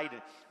was night,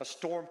 and a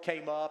storm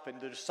came up,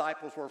 and the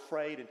disciples were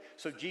afraid, and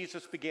so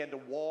Jesus began to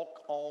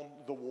walk on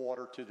the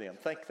water to them.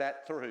 Think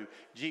that through,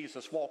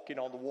 Jesus walking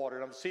on the water.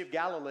 Now, the Sea of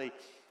Galilee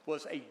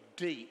was a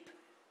deep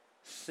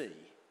sea.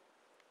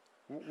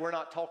 We're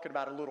not talking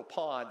about a little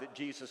pond that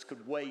Jesus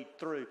could wade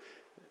through.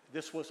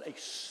 This was a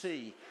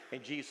sea,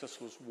 and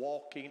Jesus was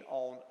walking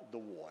on the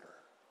water.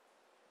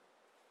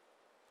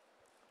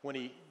 When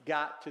he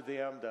got to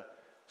them, the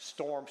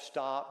storm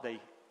stopped. They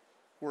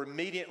were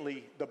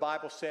immediately, the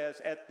Bible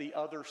says, at the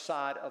other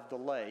side of the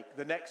lake.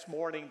 The next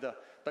morning,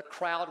 the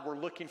crowd were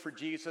looking for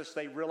Jesus.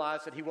 They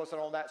realized that he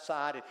wasn't on that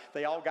side, and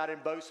they all got in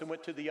boats and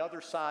went to the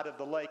other side of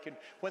the lake. And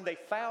when they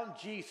found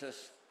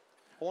Jesus,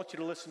 I want you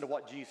to listen to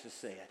what Jesus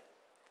said.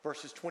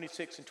 Verses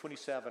 26 and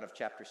 27 of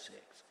chapter 6.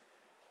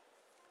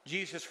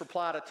 Jesus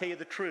replied, I tell you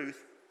the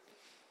truth,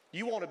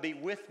 You want to be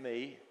with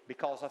me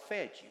because I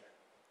fed you,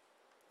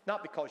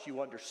 not because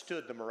you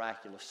understood the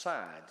miraculous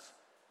signs.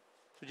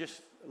 So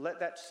just let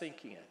that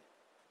sink in.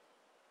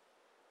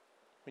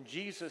 When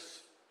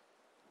Jesus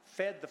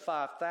fed the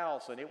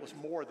 5,000, it was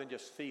more than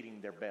just feeding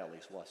their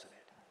bellies, wasn't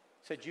it?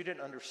 He said, you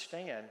didn't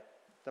understand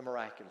the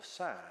miraculous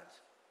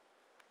signs.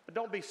 But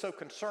don't be so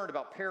concerned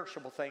about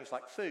perishable things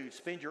like food.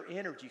 Spend your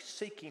energy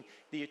seeking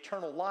the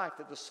eternal life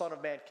that the Son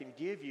of Man can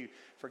give you.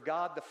 For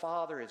God the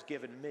Father has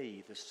given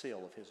me the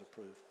seal of his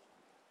approval.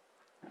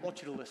 I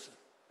want you to listen.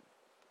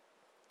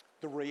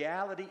 The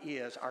reality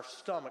is our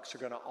stomachs are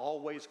going to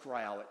always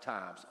growl at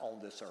times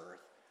on this earth.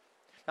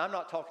 Now, I'm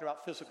not talking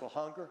about physical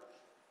hunger.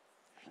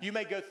 You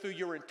may go through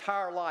your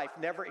entire life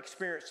never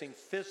experiencing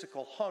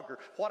physical hunger.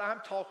 What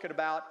I'm talking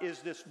about is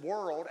this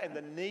world and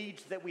the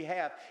needs that we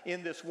have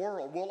in this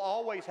world. We'll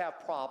always have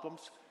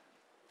problems.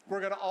 We're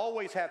going to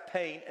always have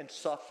pain and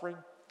suffering.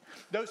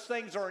 Those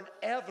things are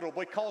inevitable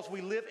because we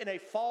live in a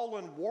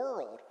fallen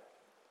world.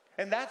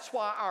 And that's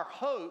why our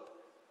hope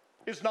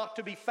is not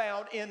to be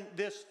found in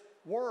this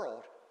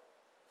world.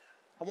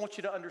 I want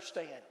you to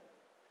understand.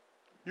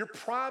 Your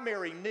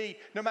primary need,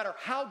 no matter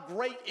how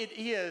great it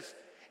is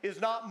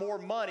not more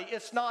money.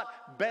 It's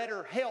not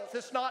better health.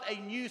 It's not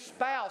a new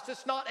spouse.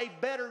 It's not a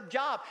better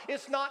job.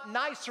 It's not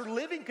nicer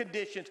living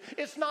conditions.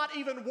 It's not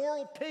even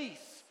world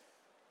peace.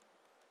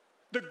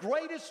 The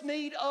greatest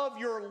need of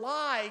your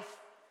life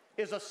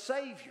is a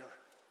Savior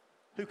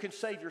who can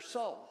save your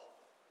soul.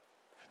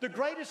 The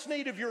greatest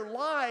need of your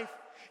life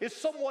is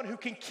someone who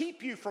can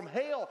keep you from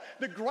hell.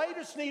 The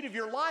greatest need of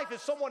your life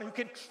is someone who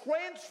can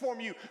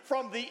transform you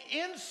from the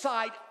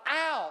inside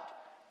out.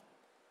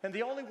 And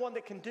the only one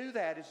that can do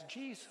that is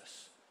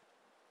Jesus.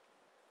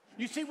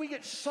 You see, we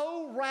get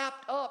so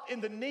wrapped up in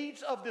the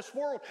needs of this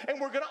world,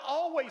 and we're going to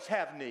always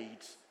have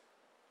needs,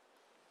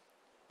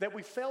 that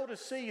we fail to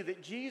see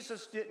that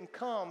Jesus didn't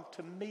come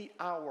to meet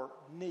our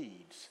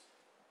needs.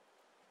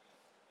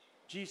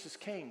 Jesus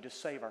came to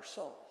save our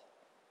soul.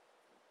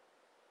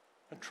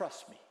 And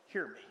trust me,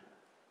 hear me.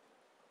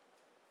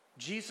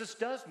 Jesus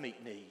does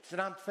meet needs,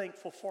 and I'm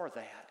thankful for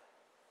that.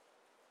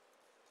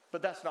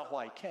 But that's not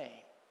why he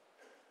came.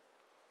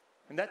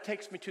 And that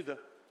takes me to the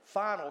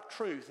final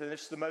truth, and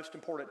it's the most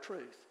important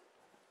truth.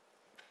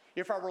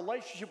 If our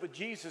relationship with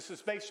Jesus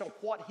is based on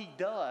what he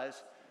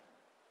does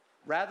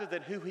rather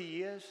than who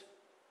he is,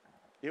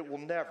 it will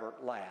never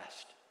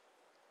last.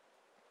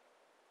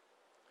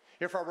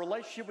 If our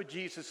relationship with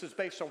Jesus is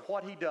based on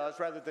what he does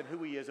rather than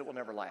who he is, it will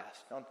never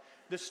last. Now,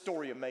 this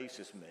story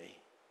amazes me.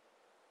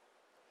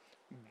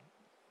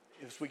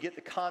 As we get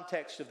the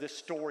context of this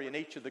story in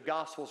each of the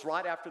Gospels,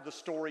 right after the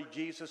story,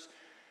 Jesus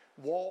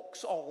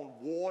walks on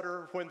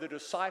water. When the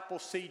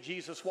disciples see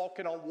Jesus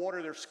walking on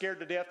water, they're scared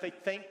to death. They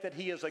think that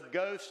he is a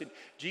ghost. And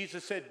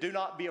Jesus said, do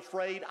not be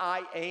afraid,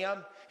 I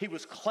am. He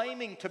was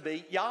claiming to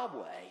be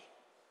Yahweh.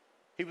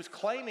 He was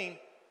claiming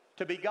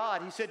to be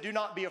God. He said, do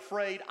not be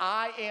afraid,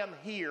 I am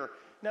here.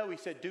 No, he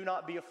said, do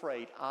not be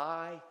afraid,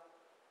 I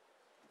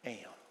am.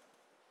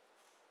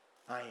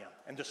 I am.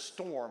 And the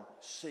storm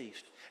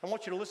ceased. I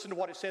want you to listen to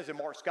what it says in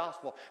Mark's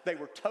Gospel. They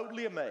were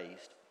totally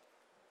amazed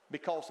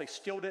because they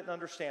still didn't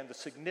understand the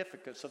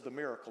significance of the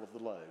miracle of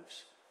the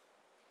loaves.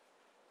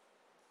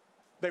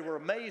 They were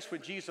amazed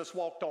when Jesus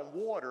walked on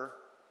water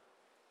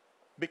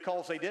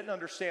because they didn't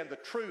understand the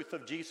truth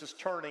of Jesus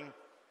turning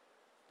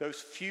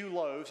those few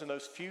loaves and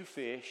those few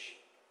fish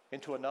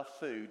into enough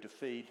food to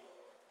feed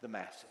the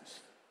masses.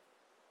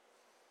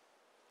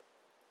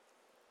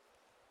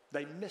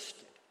 They missed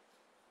it.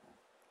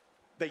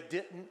 They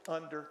didn't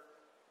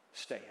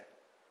understand.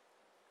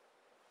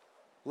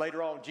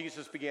 Later on,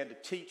 Jesus began to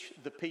teach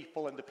the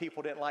people, and the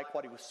people didn't like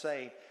what he was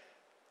saying.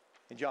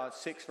 And John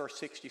 6, verse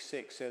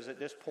 66 says, at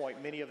this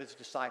point, many of his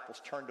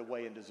disciples turned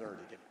away and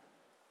deserted him.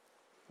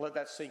 Let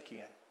that sink in.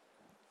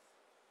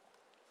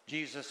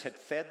 Jesus had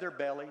fed their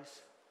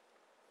bellies.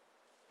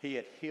 He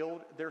had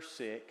healed their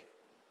sick.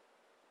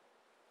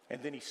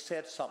 And then he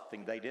said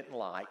something they didn't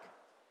like,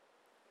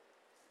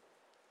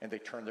 and they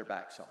turned their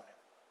backs on him.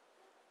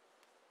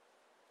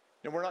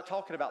 And we're not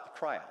talking about the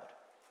crowd.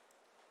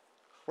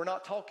 We're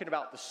not talking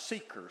about the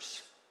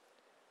seekers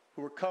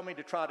who were coming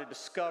to try to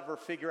discover,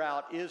 figure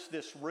out, is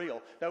this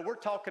real? No, we're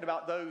talking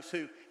about those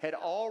who had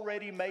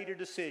already made a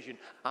decision.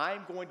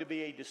 I'm going to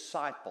be a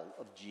disciple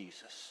of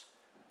Jesus.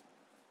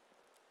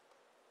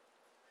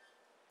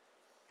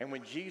 And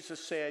when Jesus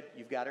said,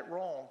 you've got it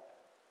wrong,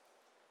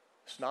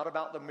 it's not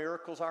about the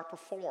miracles I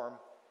perform,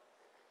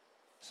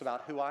 it's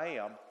about who I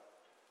am,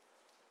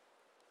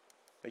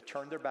 they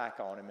turned their back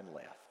on him and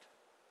left.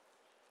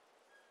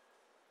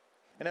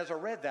 And as I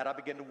read that, I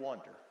began to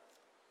wonder,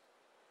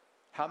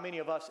 how many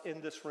of us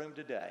in this room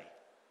today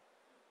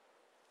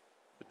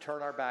would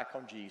turn our back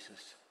on Jesus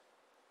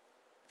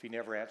if he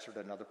never answered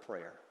another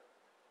prayer,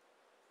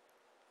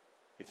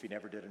 if he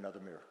never did another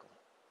miracle,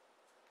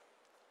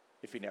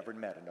 if he never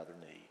met another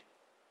need?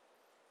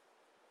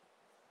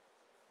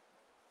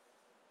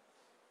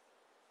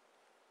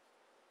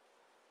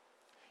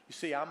 You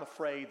see, I'm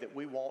afraid that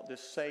we want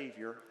this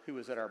Savior who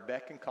is at our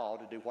beck and call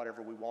to do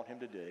whatever we want him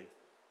to do,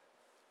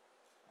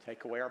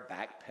 Take away our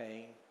back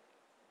pain.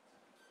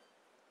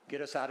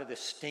 Get us out of this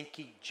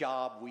stinky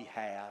job we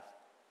have.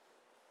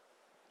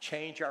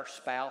 Change our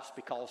spouse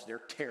because they're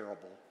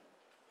terrible.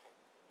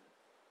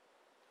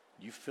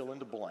 You fill in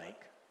the blank.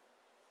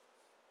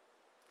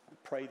 We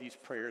pray these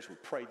prayers, we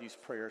pray these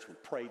prayers, we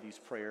pray these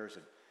prayers,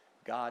 and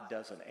God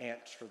doesn't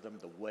answer them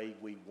the way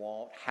we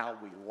want, how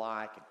we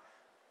like, and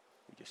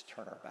we just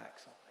turn our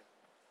backs on it.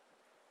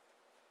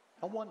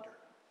 I wonder.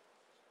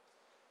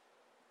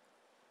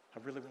 I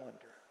really wonder.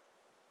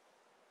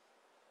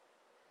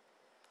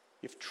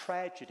 If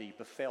tragedy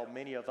befell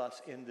many of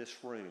us in this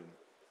room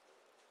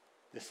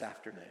this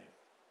afternoon,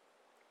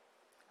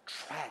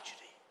 tragedy,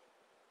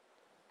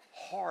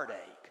 heartache,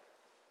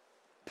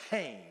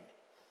 pain,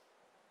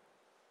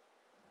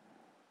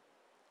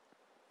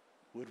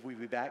 would we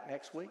be back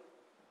next week?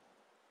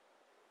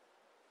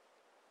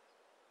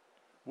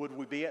 Would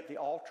we be at the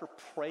altar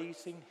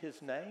praising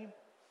his name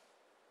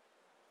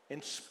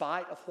in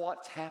spite of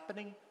what's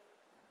happening?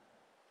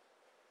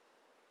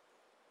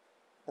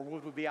 Or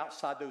would we be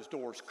outside those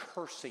doors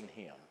cursing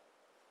him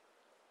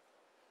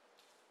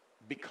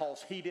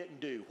because he didn't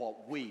do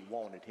what we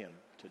wanted him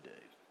to do?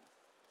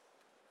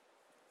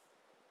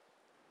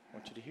 I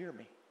want you to hear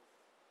me.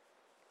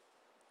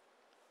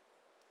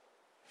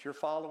 If you're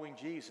following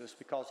Jesus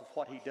because of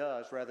what he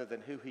does rather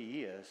than who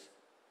he is,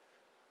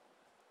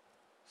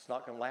 it's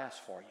not going to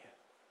last for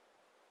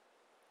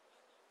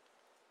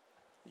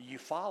you. You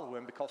follow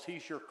him because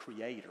he's your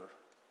creator.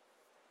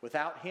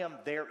 Without him,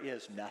 there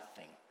is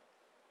nothing.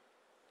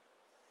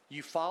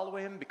 You follow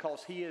him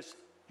because he is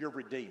your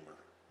redeemer.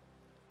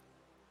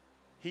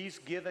 He's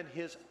given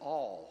his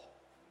all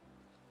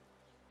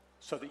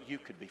so that you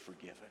could be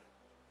forgiven.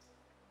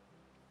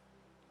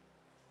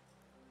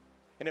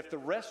 And if the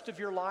rest of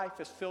your life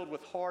is filled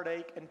with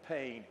heartache and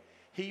pain,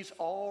 he's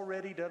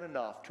already done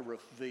enough to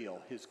reveal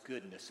his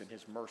goodness and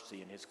his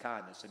mercy and his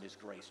kindness and his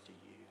grace to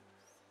you.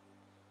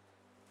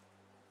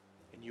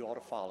 And you ought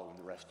to follow him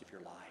the rest of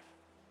your life.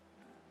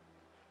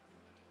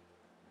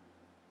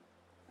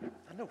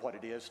 I know what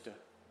it is to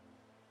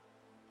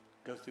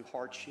go through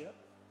hardship.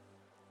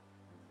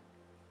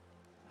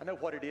 I know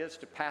what it is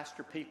to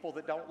pastor people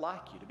that don't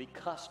like you, to be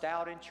cussed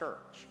out in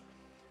church.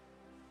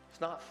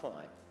 It's not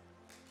fun.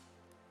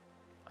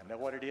 I know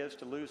what it is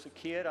to lose a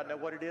kid. I know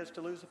what it is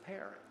to lose a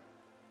parent.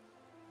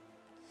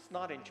 It's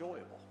not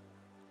enjoyable.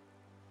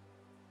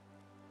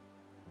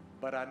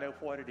 But I know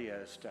what it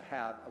is to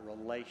have a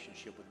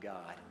relationship with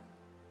God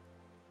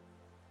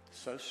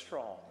so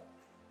strong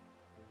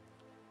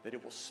that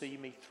it will see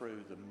me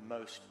through the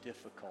most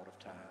difficult of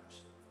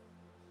times.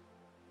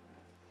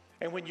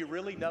 And when you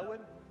really know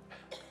him,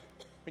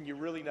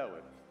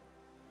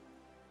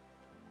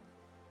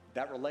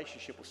 that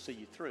relationship will see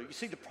you through. You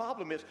see, the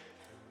problem is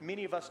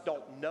many of us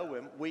don't know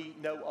him. We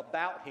know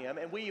about him,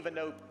 and we even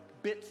know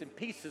bits and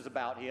pieces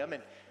about him.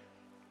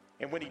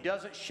 And when he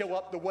doesn't show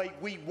up the way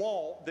we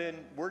want,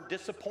 then we're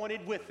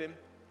disappointed with him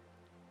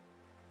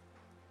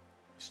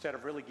instead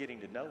of really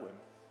getting to know him.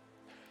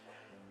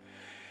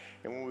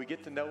 And when we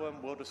get to know him,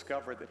 we'll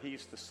discover that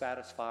he's the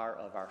satisfier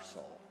of our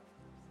soul.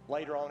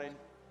 Later on in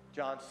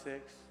John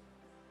 6,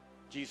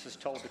 Jesus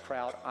told the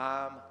crowd,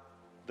 I'm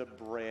the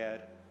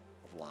bread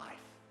of life.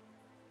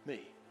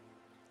 Me.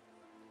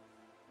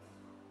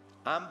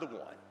 I'm the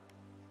one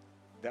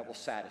that will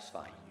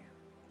satisfy you.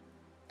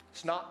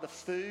 It's not the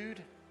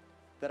food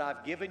that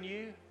I've given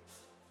you.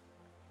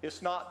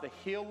 It's not the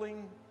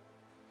healing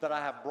that I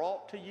have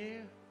brought to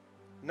you.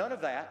 None of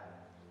that.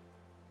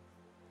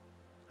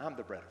 I'm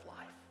the bread of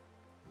life.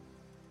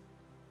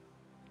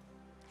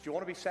 If you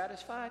want to be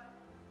satisfied,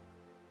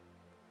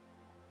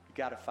 you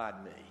got to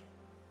find me.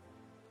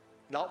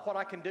 Not what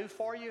I can do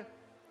for you,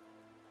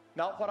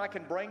 not what I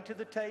can bring to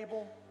the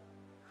table,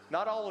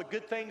 not all the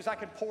good things I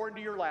can pour into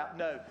your lap.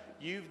 No,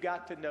 you've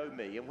got to know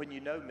me. And when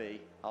you know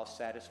me, I'll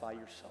satisfy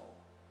your soul.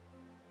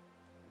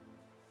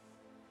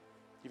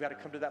 You've got to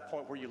come to that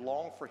point where you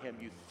long for him,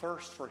 you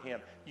thirst for him,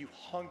 you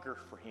hunger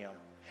for him.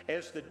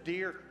 As the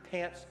deer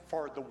pants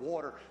for the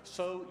water,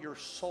 so your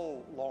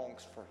soul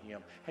longs for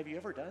him. Have you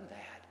ever done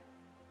that?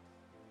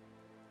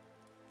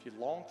 If you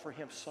long for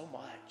him so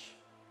much,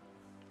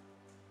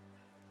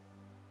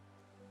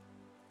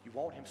 you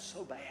want him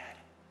so bad,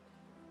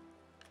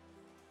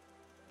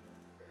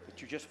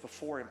 that you're just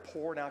before him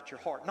pouring out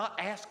your heart, not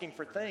asking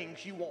for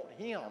things. You want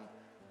him,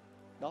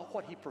 not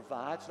what he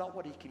provides, not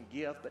what he can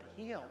give, but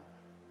him.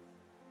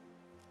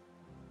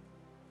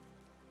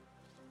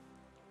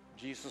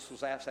 Jesus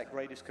was asked that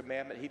greatest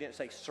commandment. He didn't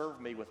say,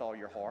 serve me with all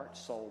your heart,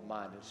 soul,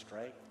 mind, and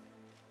strength.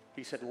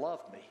 He said,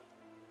 love me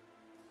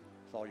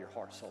with all your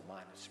heart, soul,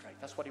 mind, and strength.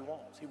 That's what he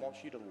wants. He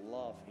wants you to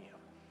love him.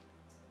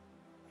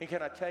 And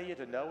can I tell you,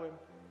 to know him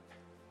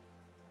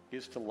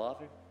is to love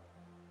him?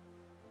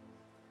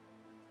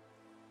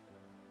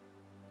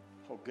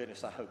 Oh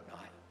goodness, I hope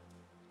not.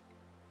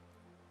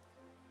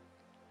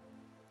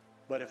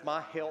 But if my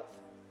health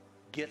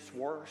gets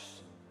worse,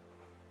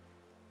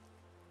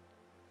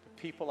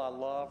 the people I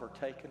love are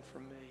taken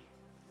from me.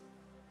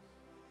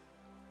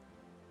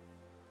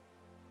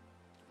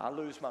 I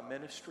lose my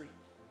ministry.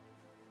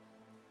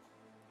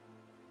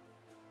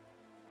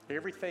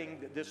 Everything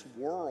that this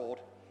world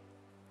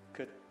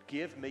could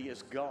give me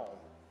is gone.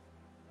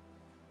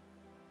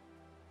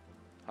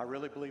 I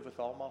really believe with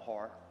all my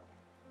heart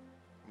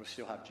I'm going to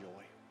still have joy.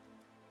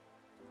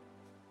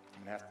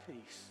 I'm going to have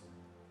peace.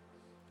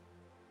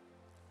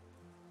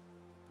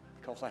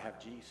 Because I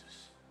have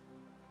Jesus.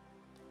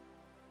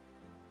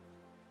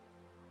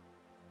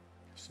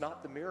 It's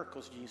not the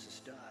miracles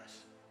Jesus does.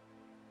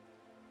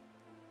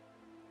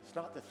 It's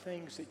not the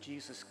things that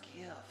Jesus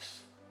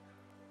gives.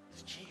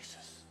 It's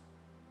Jesus.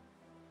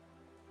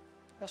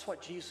 That's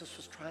what Jesus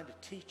was trying to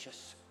teach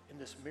us in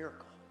this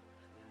miracle.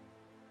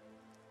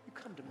 You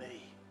come to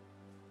me.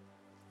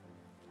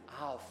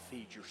 I'll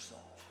feed your soul.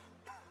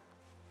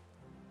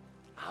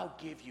 I'll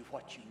give you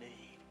what you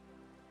need.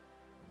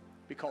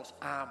 Because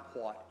I'm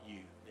what you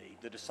need.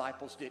 The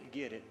disciples didn't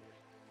get it.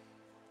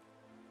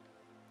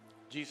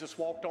 Jesus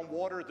walked on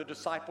water. The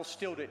disciples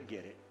still didn't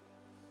get it.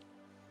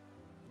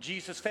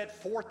 Jesus fed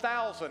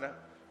 4,000 a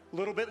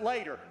little bit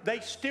later.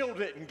 They still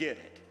didn't get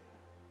it.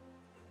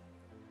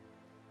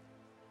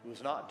 It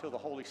was not until the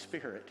Holy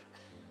Spirit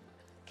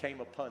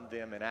came upon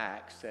them in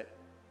Acts that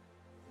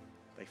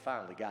they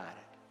finally got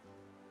it.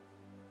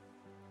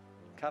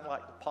 Kind of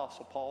like the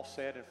Apostle Paul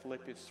said in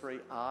Philippians 3,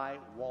 I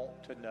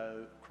want to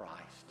know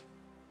Christ.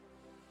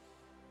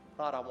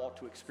 Not I want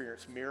to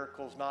experience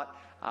miracles, not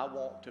I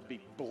want to be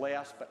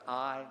blessed, but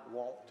I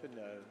want to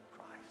know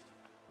Christ.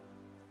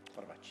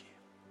 What about you?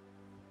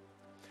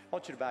 I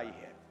want you to bow your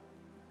head.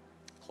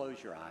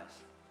 Close your eyes.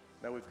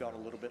 I know we've gone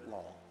a little bit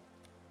long.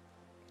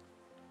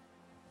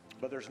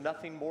 But there's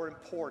nothing more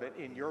important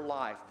in your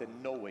life than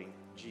knowing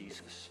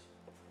Jesus.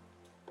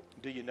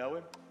 Do you know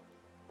him?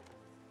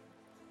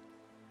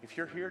 If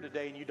you're here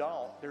today and you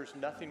don't, there's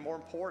nothing more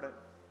important.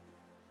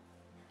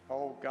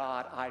 Oh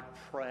God, I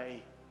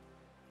pray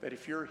that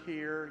if you're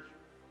here,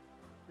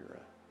 you're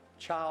a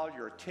child,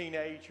 you're a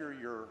teenager,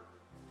 you're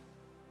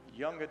a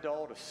young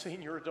adult, a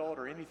senior adult,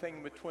 or anything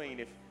in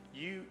between, if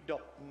you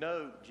don't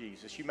know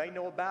Jesus, you may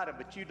know about him,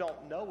 but you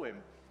don't know him,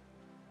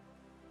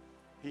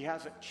 he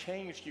hasn't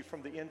changed you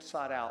from the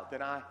inside out,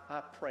 then I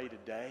pray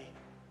today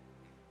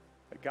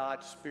that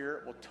God's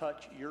Spirit will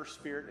touch your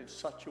spirit in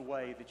such a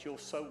way that you'll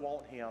so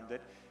want him that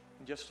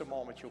in just a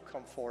moment you'll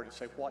come forward and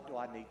say, what do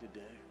I need to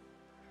do?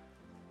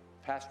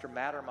 Pastor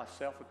Matt or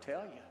myself will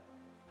tell you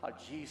how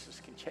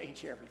Jesus can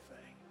change everything.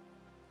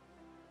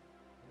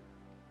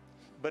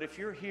 But if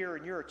you're here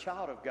and you're a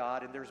child of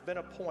God and there's been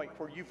a point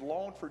where you've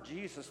longed for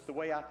Jesus the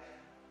way I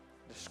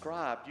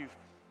described, you've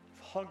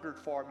hungered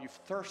for him, you've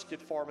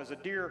thirsted for him as a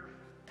deer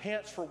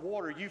pants for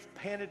water, you've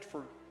panted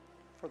for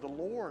the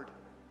Lord.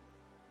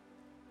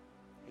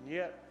 And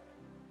yet,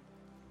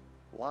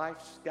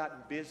 life's gotten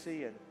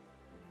busy and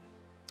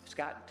it's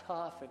gotten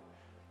tough, and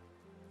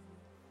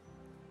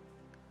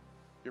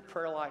your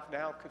prayer life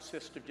now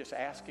consists of just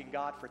asking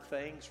God for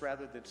things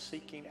rather than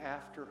seeking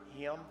after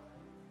him,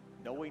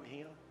 knowing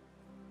him.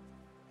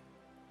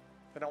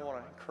 Then I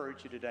want to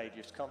encourage you today,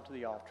 just come to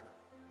the altar.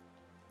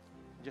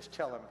 And just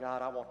tell him,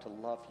 God, I want to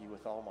love you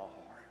with all my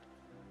heart,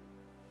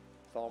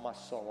 with all my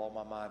soul, all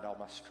my mind, all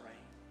my strength.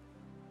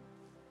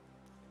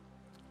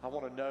 I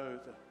want to know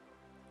the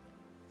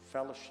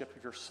fellowship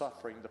of your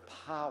suffering, the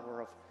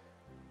power of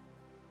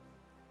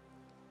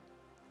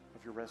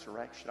your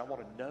resurrection. I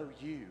want to know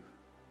you.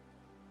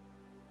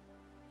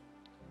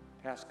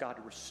 Ask God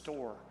to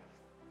restore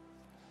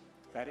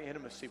that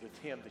intimacy with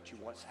him that you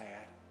once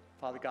had.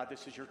 Father God,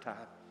 this is your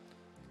time.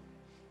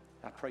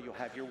 I pray you'll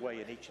have your way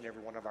in each and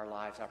every one of our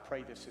lives. I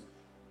pray this in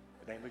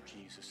the name of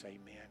Jesus.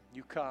 Amen.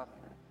 You come,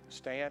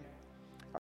 stand.